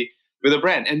 basically, with a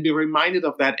brand and be reminded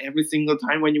of that every single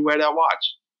time when you wear that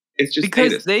watch? It's just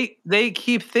because they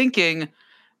keep thinking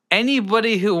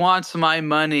anybody who wants my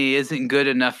money isn't good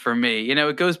enough for me.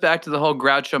 It goes back to the whole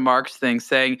Groucho Marx thing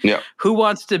saying, who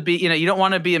wants to be, you don't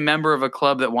want to be a member of a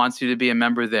club that wants you to be a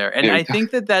member there. And I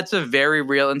think that that's a very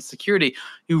real insecurity.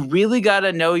 You really got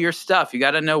to know your stuff. You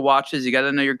got to know watches. You got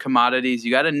to know your commodities.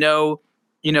 You got to know,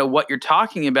 what you're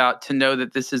talking about to know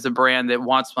that this is a brand that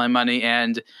wants my money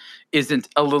and isn't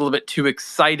a little bit too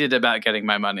excited about getting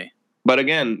my money. But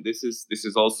again, this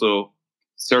is also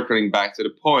circling back to the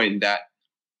point that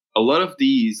a lot of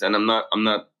these, and I'm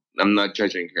not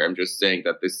judging here. I'm just saying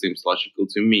that this seems logical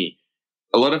to me.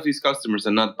 A lot of these customers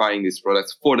are not buying these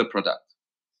products for the product,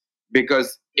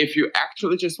 because if you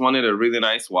actually just wanted a really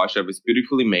nice watch that was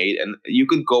beautifully made, and you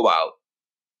could go out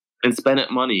and spend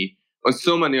that money on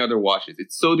so many other watches.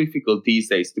 It's so difficult these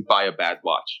days to buy a bad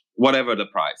watch, whatever the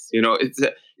price.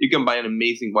 You can buy an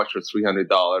amazing watch for $300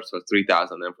 or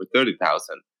 $3,000 and for $30,000.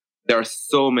 there are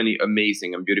so many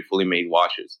amazing and beautifully made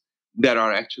watches that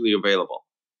are actually available.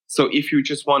 So if you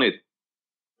just wanted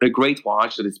a great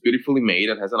watch that is beautifully made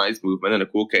and has a nice movement and a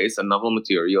cool case and novel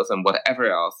materials and whatever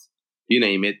else, you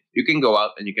name it, you can go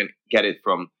out and you can get it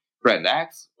from brand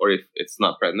X, or if it's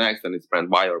not brand X, then it's brand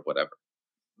Y or whatever.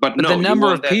 But no, the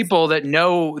number of people that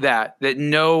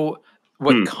know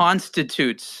what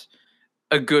constitutes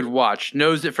a good watch,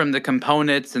 knows it from the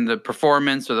components and the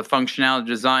performance or the functionality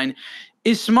design,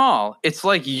 is small. It's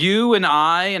like you and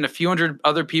I and a few hundred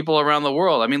other people around the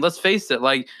world. I mean, let's face it,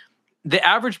 like the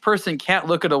average person can't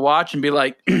look at a watch and be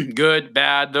like, good,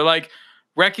 bad. They're like,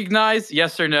 recognize,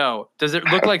 yes or no. Does it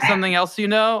look like something else you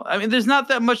know? I mean, there's not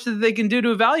that much that they can do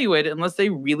to evaluate it unless they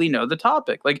really know the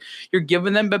topic. Like, you're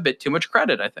giving them a bit too much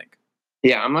credit, I think.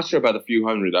 Yeah, I'm not sure about a few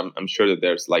hundred. I'm sure that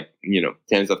there's like,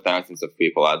 tens of thousands of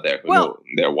people out there who know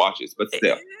their watches, but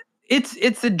still.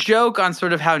 It's a joke on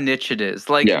sort of how niche it is.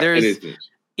 Like, it is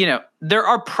niche. There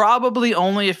are probably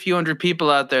only a few hundred people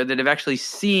out there that have actually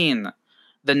seen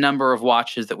the number of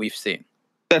watches that we've seen.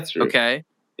 That's true. Okay?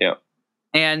 Yeah.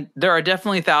 And there are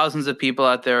definitely thousands of people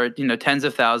out there, tens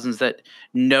of thousands that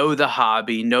know the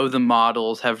hobby, know the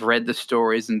models, have read the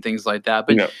stories and things like that.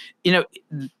 But,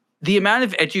 the amount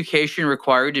of education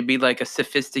required to be like a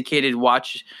sophisticated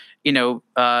watch, I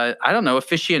don't know,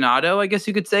 aficionado, I guess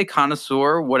you could say,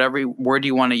 connoisseur, whatever word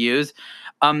you want to use.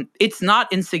 It's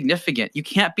not insignificant. You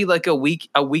can't be like a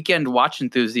weekend watch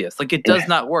enthusiast. Like, it does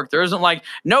not work. There isn't like,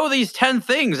 know these 10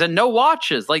 things and no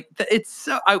watches. Like, it's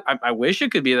so, I wish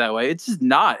it could be that way. It's just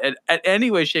not at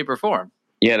any way, shape, or form.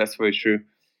 Yeah, that's very true.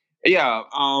 Yeah.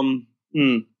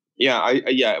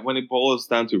 Yeah. When it boils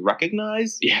down to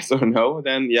recognize yes or no,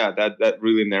 then that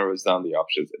really narrows down the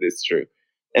options. It is true.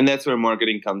 And that's where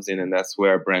marketing comes in, and that's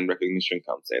where brand recognition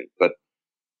comes in. But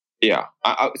yeah.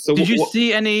 So did you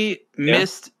see any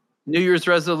missed New Year's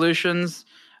resolutions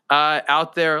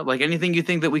out there? Like anything you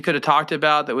think that we could have talked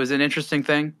about that was an interesting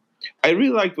thing? I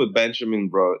really liked what Benjamin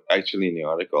wrote actually in the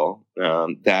article.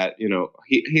 That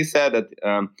he said that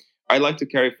I like to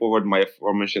carry forward my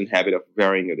aforementioned habit of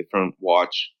wearing a different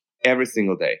watch every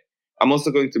single day. I'm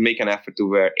also going to make an effort to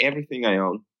wear everything I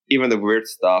own, even the weird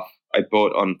stuff I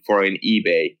bought on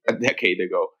eBay a decade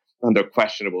ago under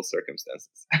questionable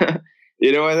circumstances.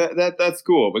 That's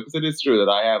cool, because it is true that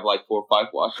I have like 4 or 5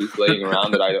 watches laying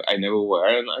around that I never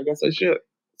wear, and I guess I should.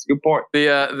 It's a good point.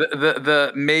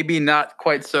 The maybe not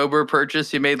quite sober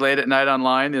purchase you made late at night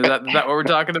online, is that what we're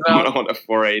talking about? On a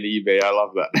 4.8 eBay, I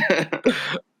love that.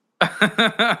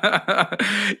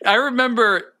 I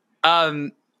remember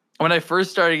when I first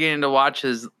started getting into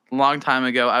watches a long time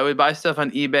ago, I would buy stuff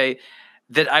on eBay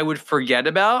that I would forget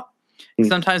about.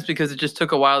 Sometimes because it just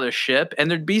took a while to ship, and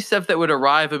there'd be stuff that would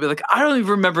arrive. I'd be like, I don't even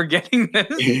remember getting this.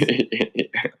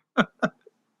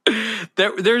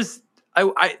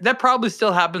 That probably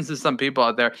still happens to some people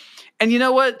out there. And you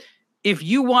know what? If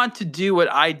you want to do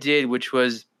what I did, which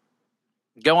was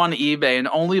go on eBay and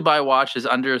only buy watches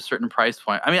under a certain price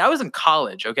point. I mean, I was in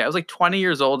college. Okay, I was like 20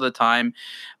 years old at the time.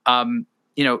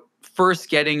 First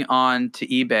getting on to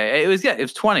eBay. It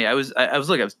was 20. I was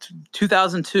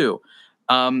 2002.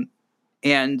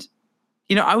 And,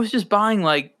 I was just buying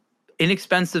like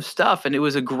inexpensive stuff, and it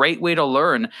was a great way to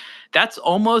learn. That's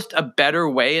almost a better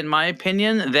way, in my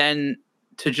opinion, than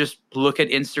to just look at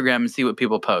Instagram and see what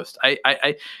people post.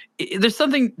 There's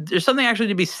something actually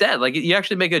to be said. Like, you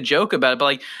actually make a joke about it, but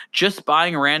like just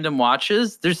buying random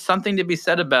watches, there's something to be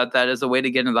said about that as a way to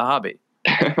get into the hobby.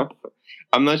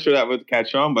 I'm not sure that would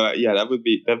catch on, but that would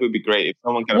be great if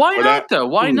someone can. Why not though?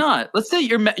 Why not? Let's say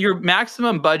your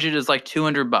maximum budget is like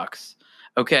 $200.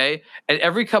 Okay, and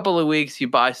every couple of weeks you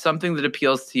buy something that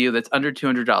appeals to you that's under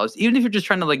 $200. Even if you're just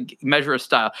trying to like measure a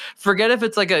style, forget if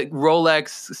it's like a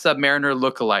Rolex Submariner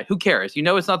lookalike. Who cares?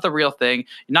 It's not the real thing,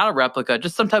 not a replica,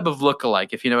 just some type of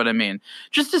lookalike, if you know what I mean.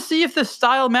 Just to see if the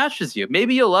style matches you.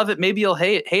 Maybe you'll love it. Maybe you'll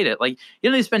hate it. Like, you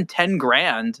don't need to spend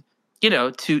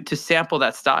 $10,000, to sample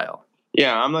that style.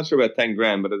 Yeah, I'm not sure about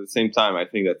 $10,000, but at the same time, I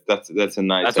think that's a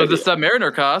nice. That's what the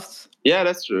Submariner costs. Yeah,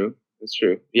 that's true. That's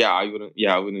true. Yeah, I wouldn't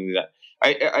do that.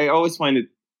 I always find it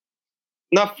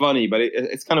not funny, but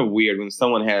it's kind of weird when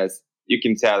you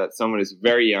can tell that someone is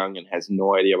very young and has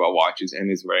no idea about watches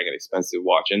and is wearing an expensive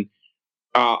watch. And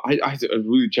I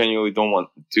really genuinely don't want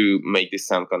to make this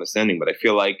sound condescending, but I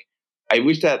feel like I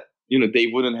wish that they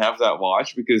wouldn't have that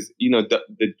watch, because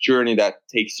the journey that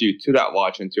takes you to that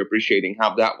watch and to appreciating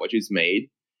how that watch is made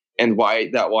and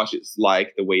why that watch is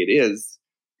like the way it is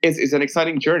an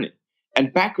exciting journey.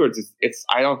 And backwards,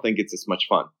 I don't think it's as much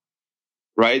fun.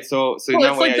 Right, so it's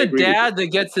like the dad that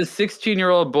gets his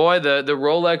 16-year-old boy the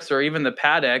Rolex or even the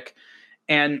Patek,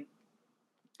 and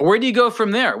Where do you go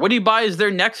from there? What do you buy as their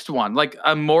next one? Like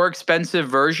a more expensive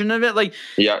version of it? Like,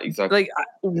 Yeah, exactly. Like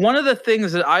one of the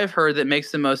things that I've heard that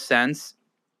makes the most sense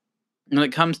when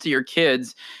it comes to your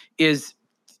kids is,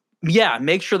 yeah,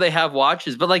 make sure they have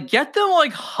watches, but like get them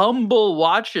like humble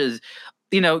watches.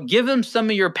 Give them some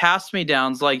of your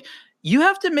pass-me-downs. Like you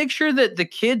have to make sure that the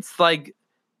kids like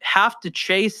have to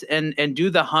chase and do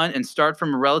the hunt and start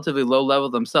from a relatively low level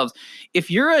themselves.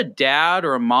 If you're a dad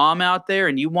or a mom out there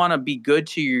and you want to be good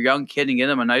to your young kid and get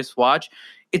them a nice watch,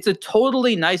 it's a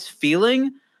totally nice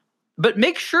feeling, but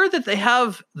make sure that they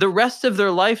have the rest of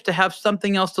their life to have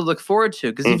something else to look forward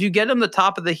to. Because if you get them the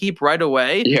top of the heap right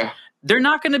away, they're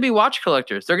not going to be watch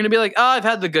collectors. They're going to be like, oh, I've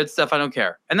had the good stuff. I don't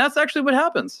care. And that's actually what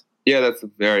happens. Yeah, that's a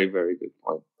very, very good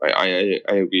point. I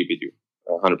agree with you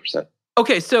 100%.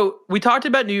 Okay, so we talked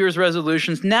about New Year's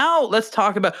resolutions. Now let's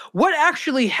talk about what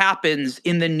actually happens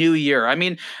in the new year. I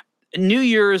mean, New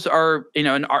Year's are,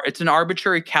 it's an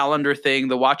arbitrary calendar thing.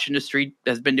 The watch industry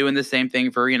has been doing the same thing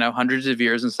for, hundreds of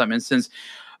years in some instance.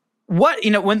 What,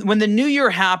 when the new year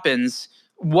happens,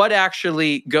 what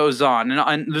actually goes on?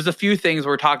 And there's a few things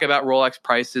we're talking about Rolex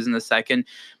prices in a second.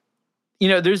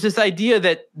 There's this idea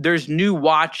that there's new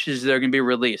watches that are going to be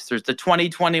released. There's the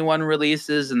 2021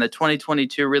 releases and the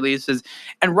 2022 releases.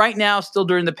 And right now, still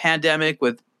during the pandemic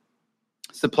with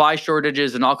supply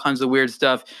shortages and all kinds of weird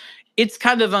stuff, it's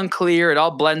kind of unclear. It all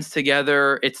blends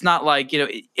together. It's not like,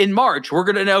 in March, we're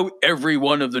going to know every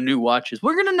one of the new watches.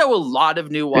 We're going to know a lot of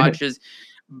new watches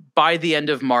by the end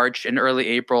of March and early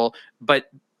April, but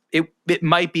it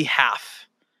might be half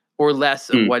or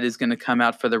less of what is going to come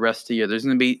out for the rest of the year. There's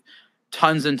going to be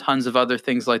tons and tons of other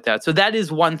things like that. So that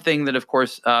is one thing that, of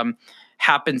course,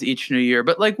 happens each new year.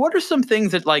 But like, what are some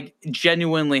things that like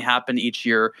genuinely happen each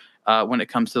year when it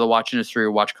comes to the watch industry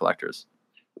or watch collectors?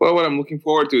 Well, what I'm looking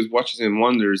forward to is Watches and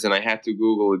Wonders, and I had to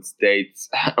Google its dates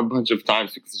a bunch of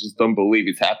times because I just don't believe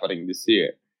it's happening this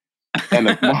year. End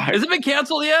of March. Has it been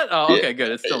canceled yet? Oh, okay,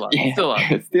 good. It's still on. Yeah, still on.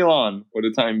 It's still on for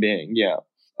the time being. Yeah.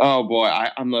 Oh boy,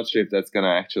 I'm not sure if that's gonna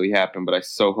actually happen, but I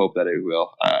so hope that it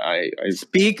will. I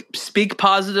speak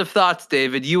positive thoughts,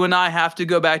 David. You and I have to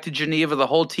go back to Geneva. The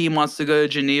whole team wants to go to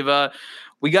Geneva.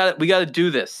 We got to do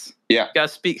this. Yeah. Got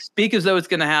to speak as though it's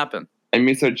going to happen. I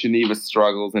miss our Geneva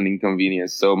struggles and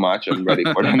inconvenience so much. I'm ready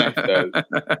for the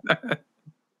next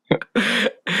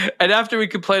And after we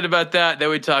complain about that, then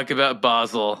we talk about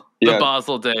Basel, the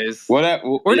Basel days. We're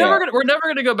never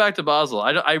gonna go back to Basel.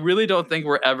 I really don't think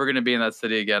we're ever gonna be in that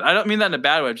city again. I don't mean that in a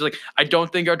bad way. Just like I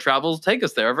don't think our travels take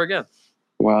us there ever again.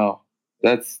 Wow,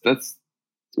 that's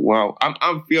wow.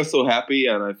 I feel so happy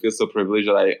and I feel so privileged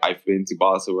that I've been to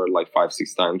Basel like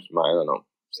 5-6 times. I don't know.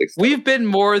 We've been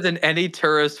more than any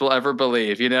tourist will ever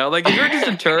believe, Like if you're just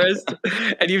a tourist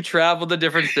and you've traveled to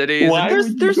different cities, why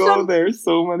would you go there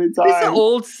so many times? It's an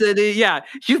old city. Yeah,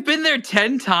 you've been there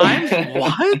 10 times.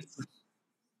 What?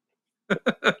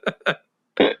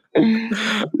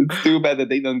 It's too bad that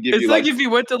they don't give you. It's like if you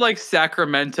went to like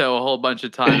Sacramento a whole bunch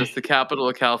of times. It's the capital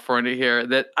of California here.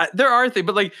 There are things,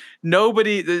 but like no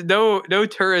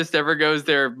tourist ever goes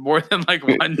there more than like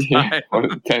one time. More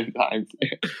than 10 times.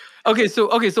 Okay,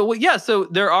 so yeah, so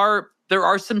there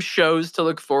are some shows to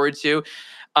look forward to.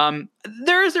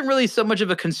 There isn't really so much of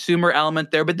a consumer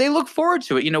element there, but they look forward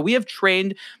to it. We have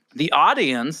trained the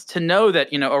audience to know that,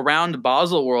 around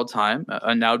Basel World Time,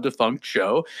 a now defunct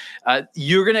show,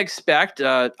 you're going to expect,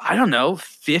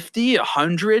 50,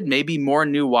 100, maybe more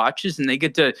new watches, and they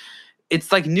get to,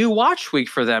 it's like new watch week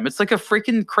for them. It's like a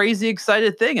freaking crazy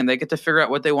excited thing, and they get to figure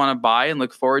out what they want to buy and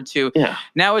look forward to. Yeah.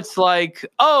 Now it's like,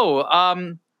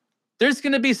 there's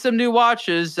going to be some new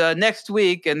watches next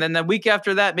week, and then the week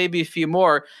after that, maybe a few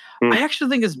more. I actually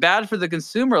think it's bad for the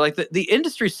consumer. Like the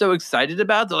industry's so excited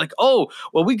about it. They're like, oh,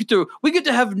 well, we get to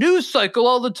have news cycle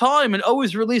all the time and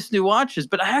always release new watches.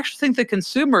 But I actually think the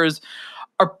consumers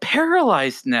are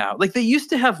paralyzed now. Like they used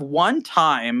to have one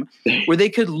time where they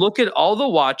could look at all the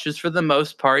watches for the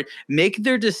most part, make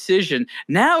their decision.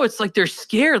 Now it's like they're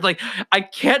scared. Like I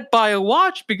can't buy a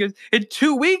watch because in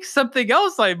 2 weeks something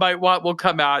else I might want will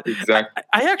come out. Exactly.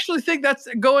 I actually think that's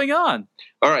going on.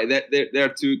 All right, there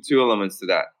are two elements to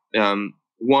that.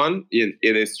 One, it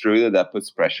is true that puts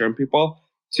pressure on people.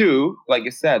 Two, like I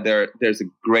said, there's a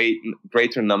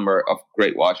greater number of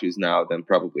great watches now than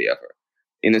probably ever.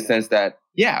 In the sense that,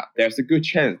 yeah, there's a good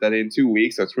chance that in 2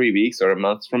 weeks or 3 weeks or a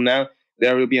month from now,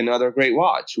 there will be another great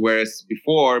watch. Whereas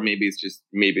before, maybe it's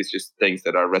just things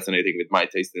that are resonating with my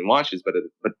taste in watches, but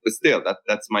still,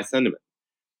 that's my sentiment.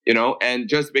 And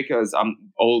just because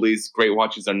all these great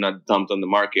watches are not dumped on the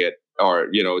market or,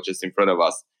 just in front of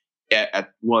us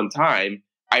at one time,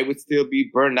 I would still be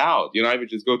burned out. I would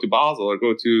just go to Basel or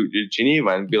go to Geneva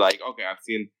and be like, okay, I've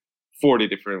seen 40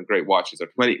 different great watches, or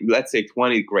 20, let's say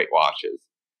 20 great watches.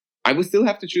 I would still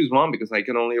have to choose one because I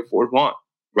can only afford one,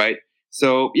 right?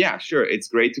 So yeah, sure, it's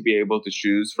great to be able to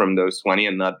choose from those 20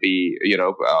 and not be,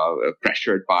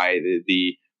 pressured by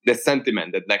the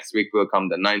sentiment that next week will come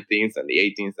the 19th and the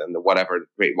 18th and the whatever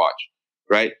great watch,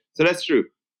 right? So that's true.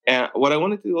 And what I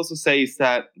wanted to also say is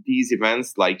that these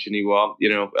events like Geneva,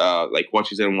 like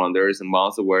Watches and Wonders and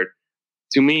Miles Award,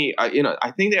 to me,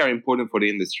 I think they are important for the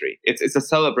industry. It's a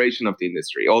celebration of the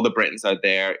industry. All the brands are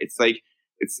there. It's like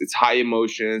it's high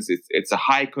emotions. It's a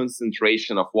high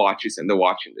concentration of watches in the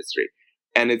watch industry,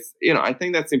 and it's I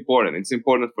think that's important. It's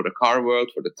important for the car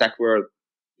world, for the tech world,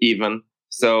 even.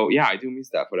 So yeah, I do miss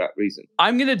that for that reason.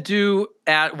 I'm gonna do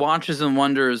at Watches and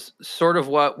Wonders sort of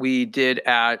what we did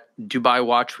at Dubai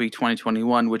Watch Week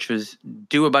 2021, which was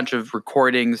do a bunch of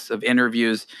recordings of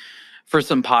interviews for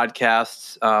some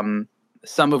podcasts.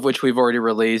 Some of which we've already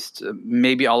released.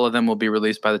 Maybe all of them will be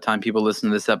released by the time people listen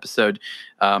to this episode.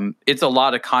 It's a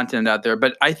lot of content out there,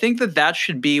 but I think that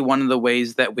should be one of the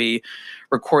ways that we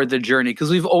record the journey,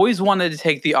 because we've always wanted to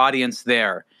take the audience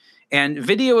there. And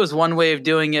video is one way of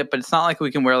doing it, but it's not like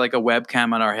we can wear like a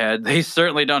webcam on our head. They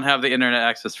certainly don't have the internet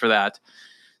access for that.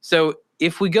 So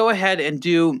if we go ahead and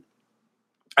do,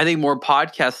 I think, more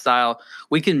podcast style,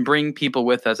 we can bring people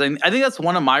with us. I think that's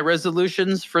one of my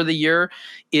resolutions for the year,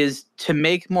 is to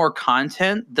make more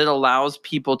content that allows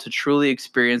people to truly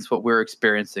experience what we're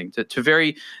experiencing, to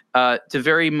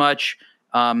very much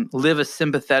live a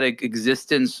sympathetic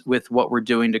existence with what we're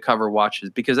doing to cover watches.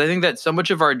 Because I think that so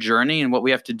much of our journey and what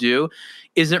we have to do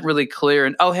isn't really clear.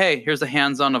 And, oh, hey, here's a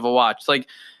hands-on of a watch. Like,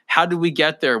 how do we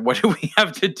get there? What do we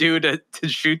have to do to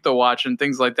shoot the watch and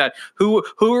things like that? Who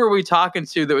are we talking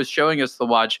to that was showing us the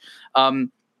watch?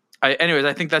 Anyways,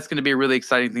 I think that's going to be a really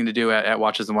exciting thing to do at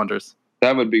Watches and Wonders.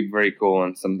 That would be very cool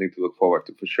and something to look forward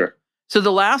to for sure. So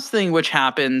the last thing which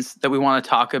happens that we want to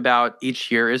talk about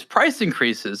each year is price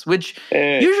increases, which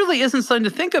usually isn't something to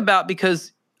think about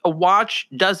because a watch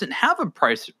doesn't have a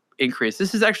price increase.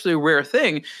 This is actually a rare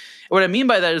thing. What I mean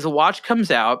by that is a watch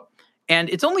comes out, and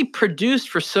it's only produced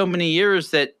for so many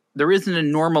years that there isn't a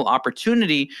normal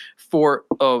opportunity for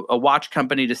a watch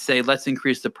company to say, let's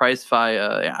increase the price by,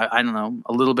 I don't know,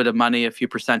 a little bit of money, a few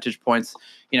percentage points,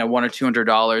 $100 or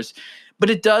 $200. But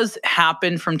it does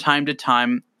happen from time to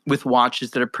time with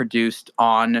watches that are produced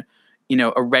on,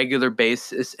 a regular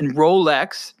basis. And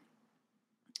Rolex,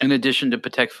 in addition to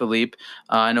Patek Philippe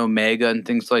and Omega and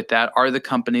things like that, are the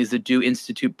companies that do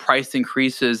institute price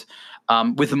increases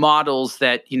with models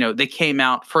that, they came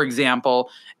out, for example,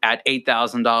 at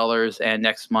 $8,000, and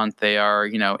next month they are,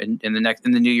 in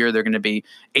the new year they're going to be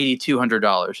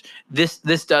 $8,200.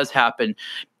 This does happen,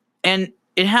 and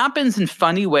it happens in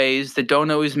funny ways that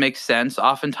don't always make sense.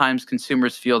 Oftentimes,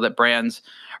 consumers feel that brands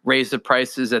raise the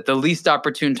prices at the least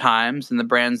opportune times, and the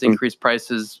brands increase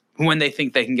prices when they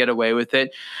think they can get away with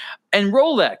it. And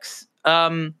Rolex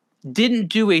didn't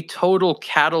do a total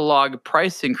catalog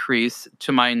price increase,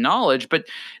 to my knowledge, but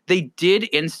they did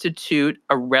institute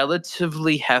a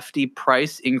relatively hefty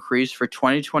price increase for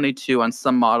 2022 on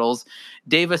some models.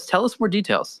 Davis, tell us more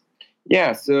details.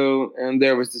 Yeah, so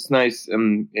there was this nice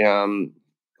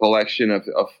collection of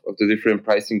the different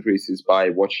price increases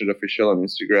by Watch It Official on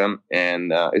Instagram,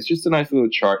 and it's just a nice little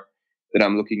chart that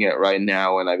I'm looking at right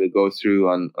now, and I will go through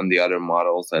on the other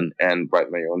models and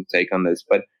write my own take on this.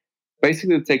 But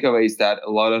basically, the takeaway is that a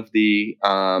lot of the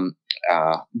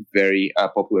very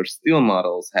popular steel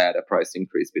models had a price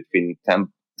increase between 10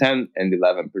 and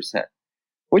 11%,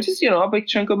 which is, a big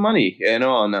chunk of money,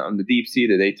 on the Deep Sea,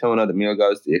 the Daytona, the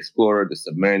Milgauss, the Explorer, the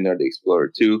Submariner, the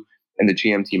Explorer 2, and the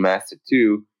GMT Master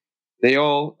 2. They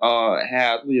all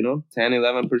had, 10,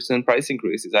 11% price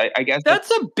increases. I guess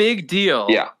that's a big deal.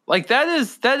 Yeah. Like that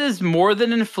is more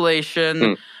than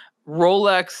inflation.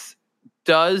 Rolex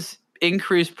does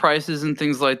increase prices and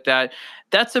things like that.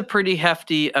 That's a pretty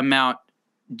hefty amount.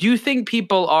 Do you think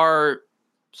people are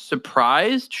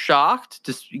surprised, shocked,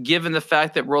 just given the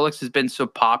fact that Rolex has been so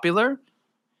popular?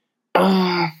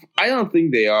 I don't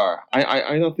think they are.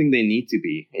 I don't think they need to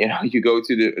be. You go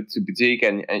to boutique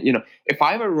and if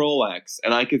I have a Rolex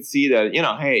and I could see that,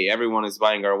 hey, everyone is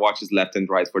buying our watches left and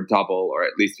right for double or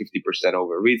at least 50%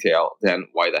 over retail, then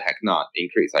why the heck not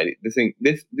increase? I think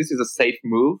this is a safe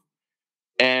move.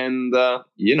 And they are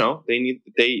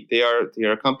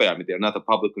a company. I mean, they're not a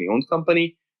publicly owned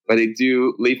company, but they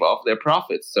do live off their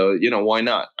profits. So, why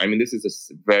not? I mean, this is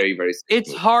a very, very...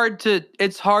 It's hard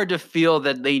to feel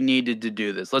that they needed to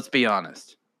do this. Let's be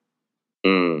honest.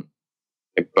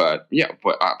 But yeah,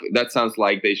 that sounds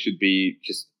like they should be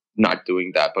just not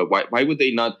doing that. But why would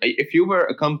they not? If you were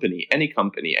a company, any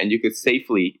company, and you could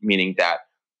safely, meaning that,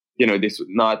 this would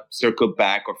not circle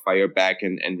back or fire back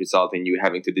and result in you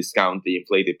having to discount the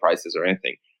inflated prices or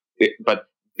anything, but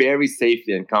very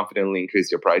safely and confidently increase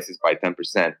your prices by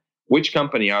 10%. Which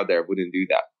company out there wouldn't do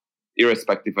that,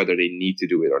 irrespective whether they need to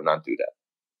do it or not do that?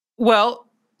 Well,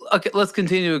 okay, let's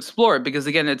continue to explore it, because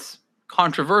again, it's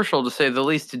controversial to say the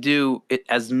least to do it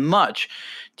as much.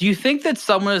 Do you think that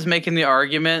someone is making the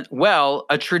argument, well,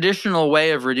 a traditional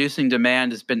way of reducing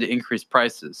demand has been to increase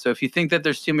prices? So if you think that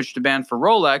there's too much demand for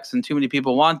Rolex and too many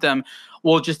people want them,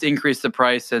 we'll just increase the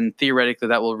price and theoretically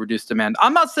that will reduce demand.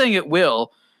 I'm not saying it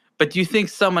will, but do you think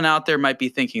someone out there might be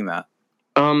thinking that?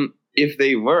 If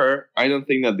they were, I don't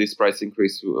think that this price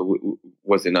increase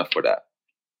was enough for that,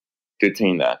 to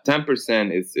attain that.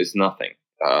 10% is nothing.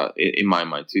 In my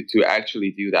mind, to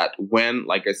actually do that, when,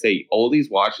 like I say, all these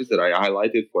watches that I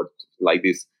highlighted for like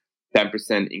this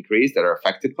 10% increase that are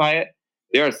affected by it,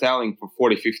 they are selling for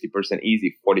 40-50%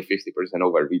 easy, 40-50%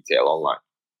 over retail online,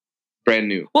 brand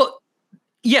new. Well,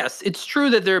 yes, it's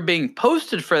true that they're being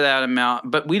posted for that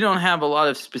amount, but we don't have a lot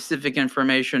of specific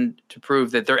information to prove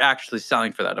that they're actually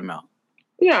selling for that amount.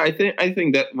 Yeah, I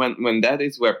think that when that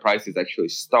is where prices actually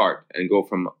start and go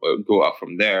up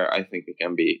from there, I think we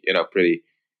can be pretty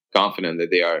confident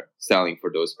that they are selling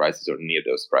for those prices or near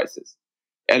those prices.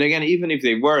 And again, even if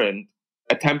they weren't,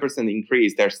 a 10%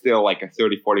 increase, there's still like a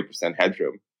 30-40%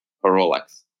 headroom for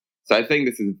Rolex. So I think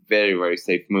this is a very, very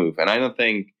safe move. And I don't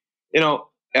think,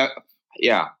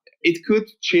 it could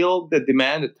chill the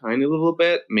demand a tiny little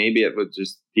bit. Maybe it would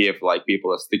just give like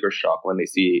people a sticker shock when they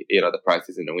see, the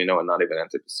prices in the window and not even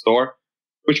enter the store,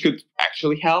 which could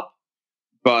actually help.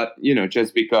 But,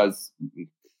 just because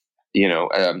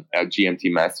a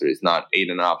GMT Master is not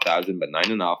 8,500 but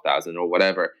 9,500 or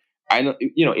whatever. I know,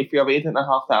 if you have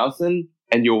 8,500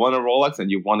 and you want a Rolex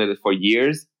and you wanted it for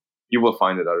years, you will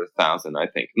find it at 1,000. I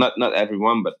think not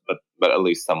everyone, but at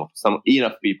least some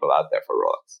enough people out there for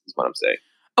Rolex is what I'm saying.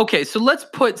 Okay, so let's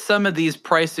put some of these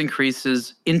price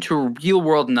increases into real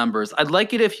world numbers. I'd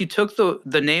like it if you took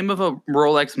the name of a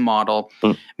Rolex model,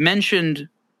 mentioned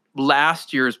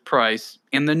last year's price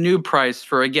and the new price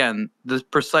for, again, the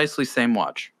precisely same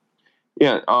watch.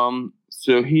 Yeah.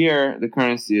 So here the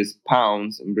currency is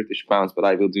pounds and British pounds, but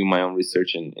I will do my own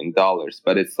research in dollars.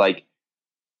 But it's like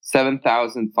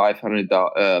 7,500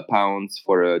 pounds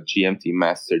for a GMT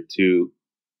Master 2,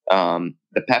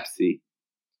 the Pepsi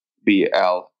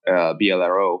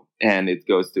BLRO, and it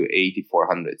goes to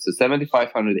 8,400. So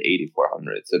 7,500,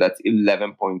 8,400. So that's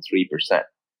 11.3%. So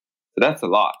that's a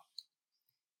lot.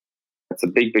 That's a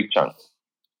big chunk.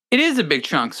 It is a big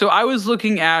chunk. So I was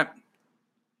looking at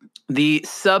the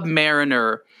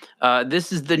Submariner.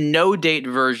 This is the no date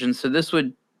version. So this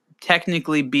would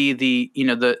technically be the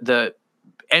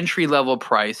entry level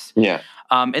price. Yeah.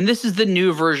 And this is the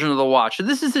new version of the watch. So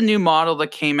this is the new model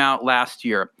that came out last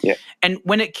year. Yeah. And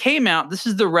when it came out, this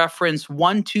is the reference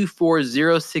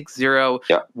 124060 Rolex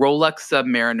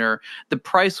Submariner. The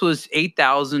price was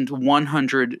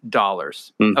 $8,100.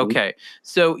 Mm-hmm. Okay.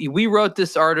 So we wrote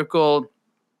this article,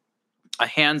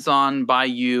 hands-on by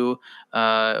you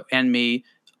and me,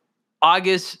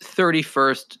 August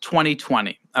 31st,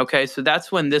 2020. Okay, so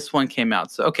that's when this one came out.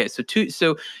 So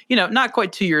not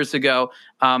quite 2 years ago,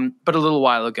 but a little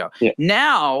while ago. Yeah.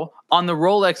 Now on the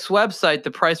Rolex website,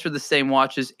 the price for the same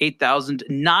watch is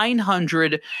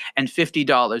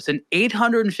 $8,950, an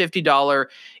 $850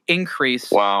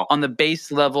 increase on the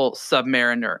base level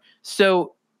Submariner.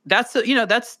 So that's a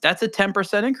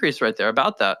 10% increase right there,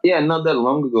 about that. Yeah, not that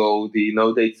long ago, the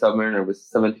no date Submariner was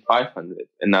 7,500,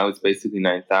 and now it's basically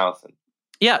 9,000.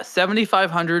 Yeah,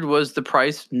 7,500 was the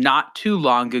price not too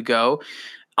long ago,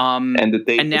 and the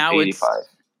date and now is 85.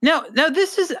 Now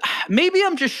this is, maybe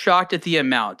I'm just shocked at the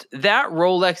amount that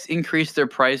Rolex increased their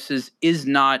prices is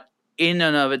not in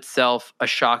and of itself a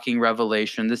shocking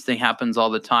revelation. This thing happens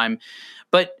all the time,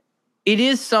 but it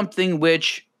is something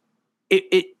which.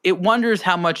 It wonders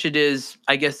how much it is,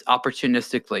 I guess,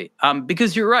 opportunistically.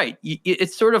 Because you're right.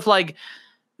 It's sort of like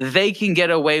they can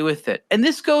get away with it. And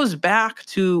this goes back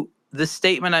to the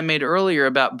statement I made earlier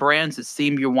about brands that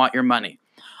seem you want your money.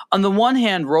 On the one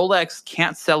hand, Rolex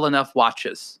can't sell enough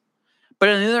watches. But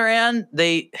on the other hand,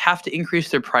 they have to increase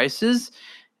their prices.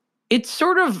 It's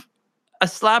sort of a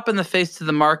slap in the face to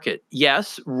the market.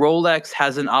 Yes, Rolex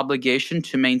has an obligation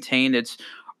to maintain its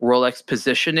Rolex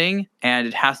positioning, and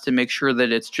it has to make sure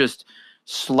that it's just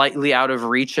slightly out of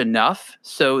reach enough.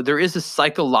 So there is a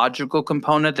psychological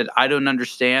component that I don't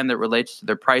understand that relates to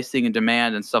their pricing and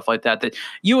demand and stuff like that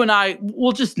you and I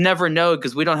will just never know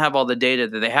because we don't have all the data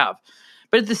that they have.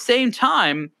 But at the same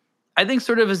time, I think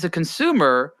sort of as a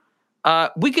consumer,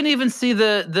 we can even see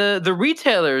the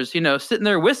retailers, sitting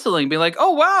there whistling, being like,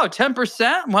 "Oh wow,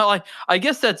 10%. Well, I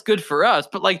guess that's good for us."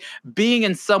 But like being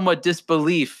in somewhat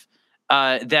disbelief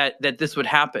that this would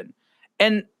happen.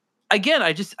 And again,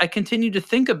 I continue to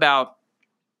think about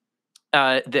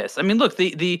this. I mean, look,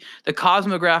 the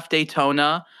Cosmograph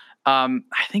Daytona. I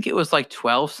think it was like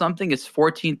 12 something. It's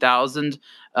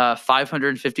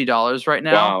 $14,550 right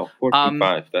now. Wow,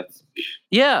 14.5. That's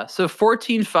Yeah, so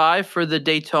 14.5 for the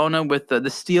Daytona with the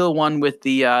steel one with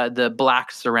the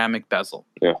black ceramic bezel.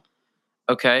 yeah.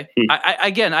 Okay.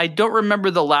 I don't remember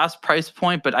the last price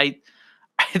point, but I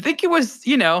think it was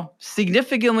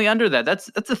significantly under that.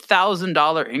 That's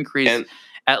 $1,000 increase And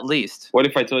at least. what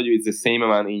if I told you it's the same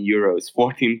amount in euros,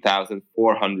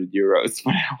 14,400 euros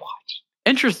for that watch?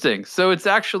 Interesting. So it's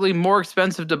actually more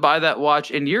expensive to buy that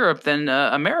watch in Europe than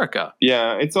America.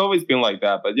 Yeah, it's always been like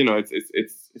that, but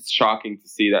it's shocking to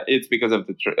see that. It's because of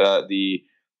the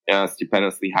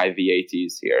stupendously high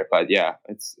VATs here, but yeah,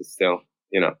 it's still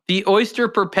the Oyster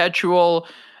Perpetual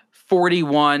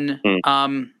 41.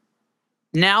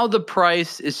 Now the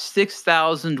price is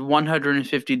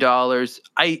 $6,150.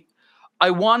 I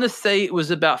want to say it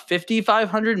was about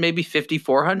 $5,500, maybe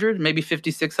 $5,400, maybe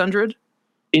 $5,600.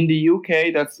 In the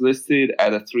UK, that's listed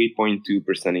at a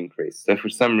 3.2% increase. So for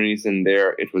some reason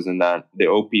there, it was in that the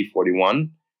OP41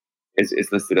 is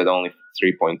listed at only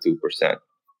 3.2%.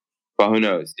 But who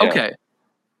knows? Yeah. Okay.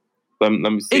 Let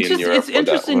me see. It's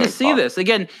interesting to see this.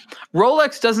 Again,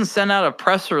 Rolex doesn't send out a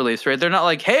press release, right? They're not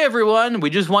like, "Hey, everyone,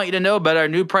 we just want you to know about our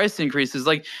new price increases."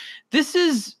 Like, this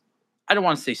is, I don't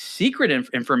want to say secret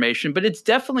information, but it's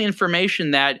definitely information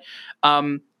that,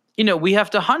 we have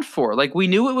to hunt for. Like, we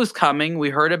knew it was coming. We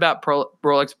heard about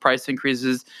Rolex price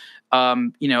increases, a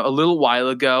little while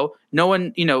ago. No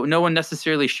one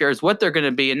necessarily shares what they're going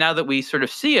to be. And now that we sort of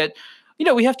see it,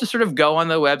 we have to sort of go on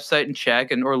the website and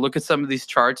check or look at some of these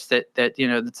charts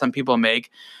that some people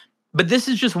make. But this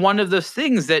is just one of those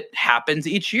things that happens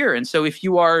each year. And so if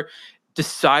you are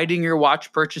deciding your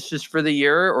watch purchases for the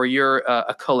year, or you're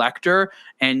a collector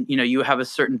and you have a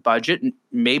certain budget, and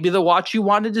maybe the watch you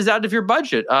wanted is out of your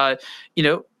budget,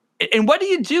 and what do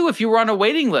you do if you were on a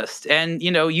waiting list and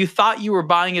you thought you were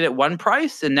buying it at one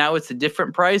price and now it's a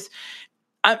different price?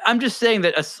 I'm just saying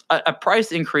that a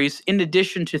price increase, in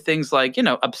addition to things like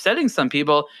upsetting some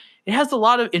people, it has a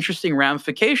lot of interesting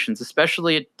ramifications,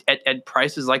 especially at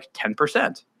prices like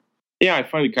 10%. Yeah, I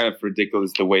find it kind of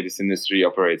ridiculous the way this industry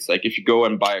operates. Like, if you go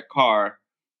and buy a car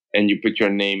and you put your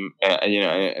name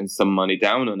and some money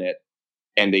down on it,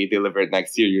 and they deliver it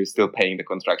next year, you're still paying the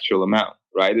contractual amount,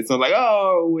 right? It's not like,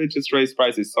 oh, we just raised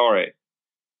prices, sorry.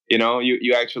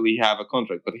 You actually have a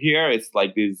contract. But here it's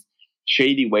like this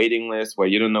shady waiting list where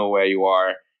you don't know where you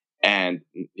are, and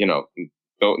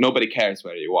nobody cares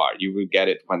where you are. You will get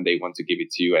it when they want to give it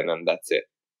to you, and then that's it.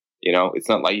 It's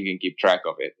not like you can keep track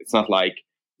of it. It's not like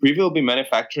we will be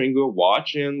manufacturing your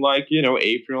watch in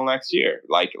April next year,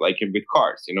 like with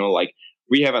cars. Like,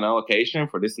 we have an allocation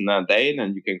for this and that date,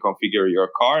 and you can configure your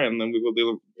car, and then we will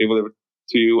deliver it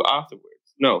to you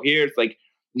afterwards. No, here it's like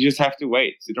you just have to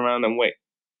wait, sit around and wait,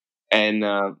 and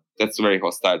that's very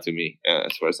hostile to me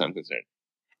as far as I'm concerned.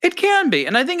 It can be,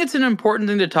 and I think it's an important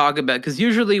thing to talk about, because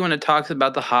usually when it talks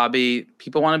about the hobby,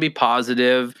 people want to be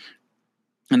positive.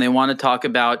 And they want to talk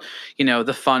about,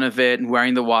 the fun of it and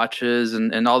wearing the watches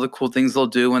and all the cool things they'll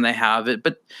do when they have it.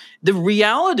 But the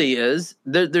reality is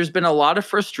there's been a lot of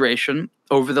frustration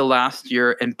over the last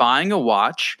year in buying a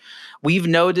watch. We've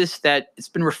noticed that it's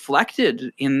been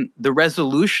reflected in the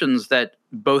resolutions that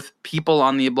both people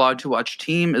on the Abtw Watch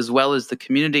team as well as the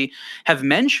community have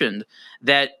mentioned,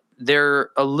 that they're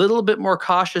a little bit more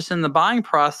cautious in the buying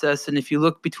process. And if you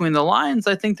look between the lines,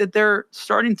 I think that they're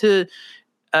starting to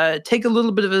take a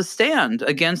little bit of a stand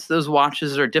against those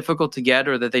watches that are difficult to get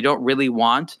or that they don't really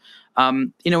want.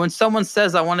 When someone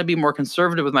says, I want to be more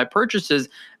conservative with my purchases,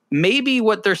 maybe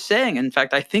what they're saying, in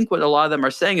fact, I think what a lot of them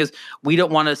are saying is, we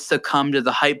don't want to succumb to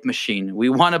the hype machine. We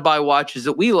want to buy watches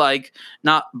that we like,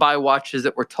 not buy watches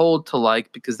that we're told to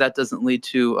like, because that doesn't lead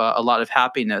to a lot of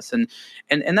happiness. And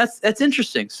that's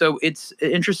interesting. So it's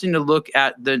interesting to look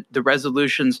at the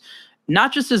resolutions,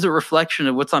 not just as a reflection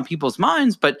of what's on people's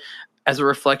minds, but as a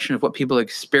reflection of what people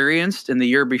experienced in the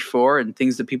year before and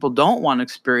things that people don't want to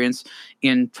experience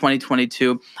in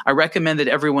 2022. I recommend that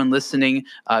everyone listening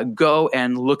go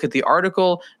and look at the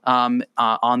article on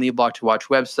the Abtw Watch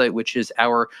website, which is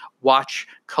our watch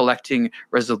collecting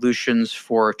resolutions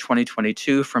for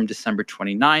 2022 from December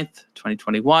 29th,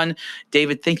 2021.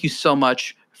 David, thank you so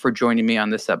much for joining me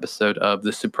on this episode of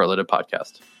the Superlative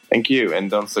Podcast. Thank you, and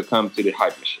don't succumb to the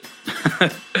hype machine.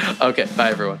 Okay,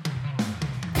 bye everyone.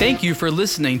 Thank you for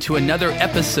listening to another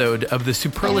episode of the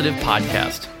Superlative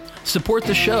Podcast. Support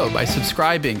the show by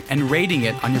subscribing and rating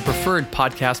it on your preferred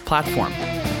podcast platform.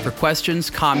 For questions,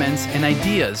 comments, and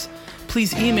ideas,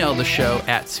 please email the show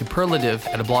at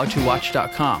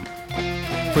superlative@abtw.com.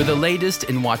 For the latest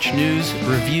in watch news,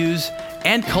 reviews,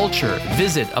 and culture,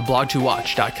 visit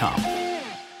abtw.com.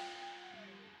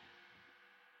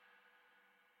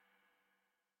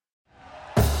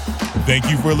 Thank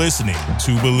you for listening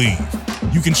to Believe.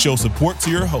 You can show support to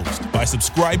your host by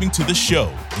subscribing to the show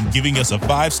and giving us a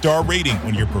 5-star rating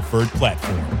on your preferred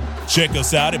platform. Check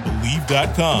us out at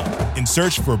Believe.com and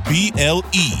search for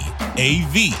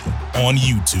BLEAV on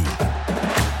YouTube.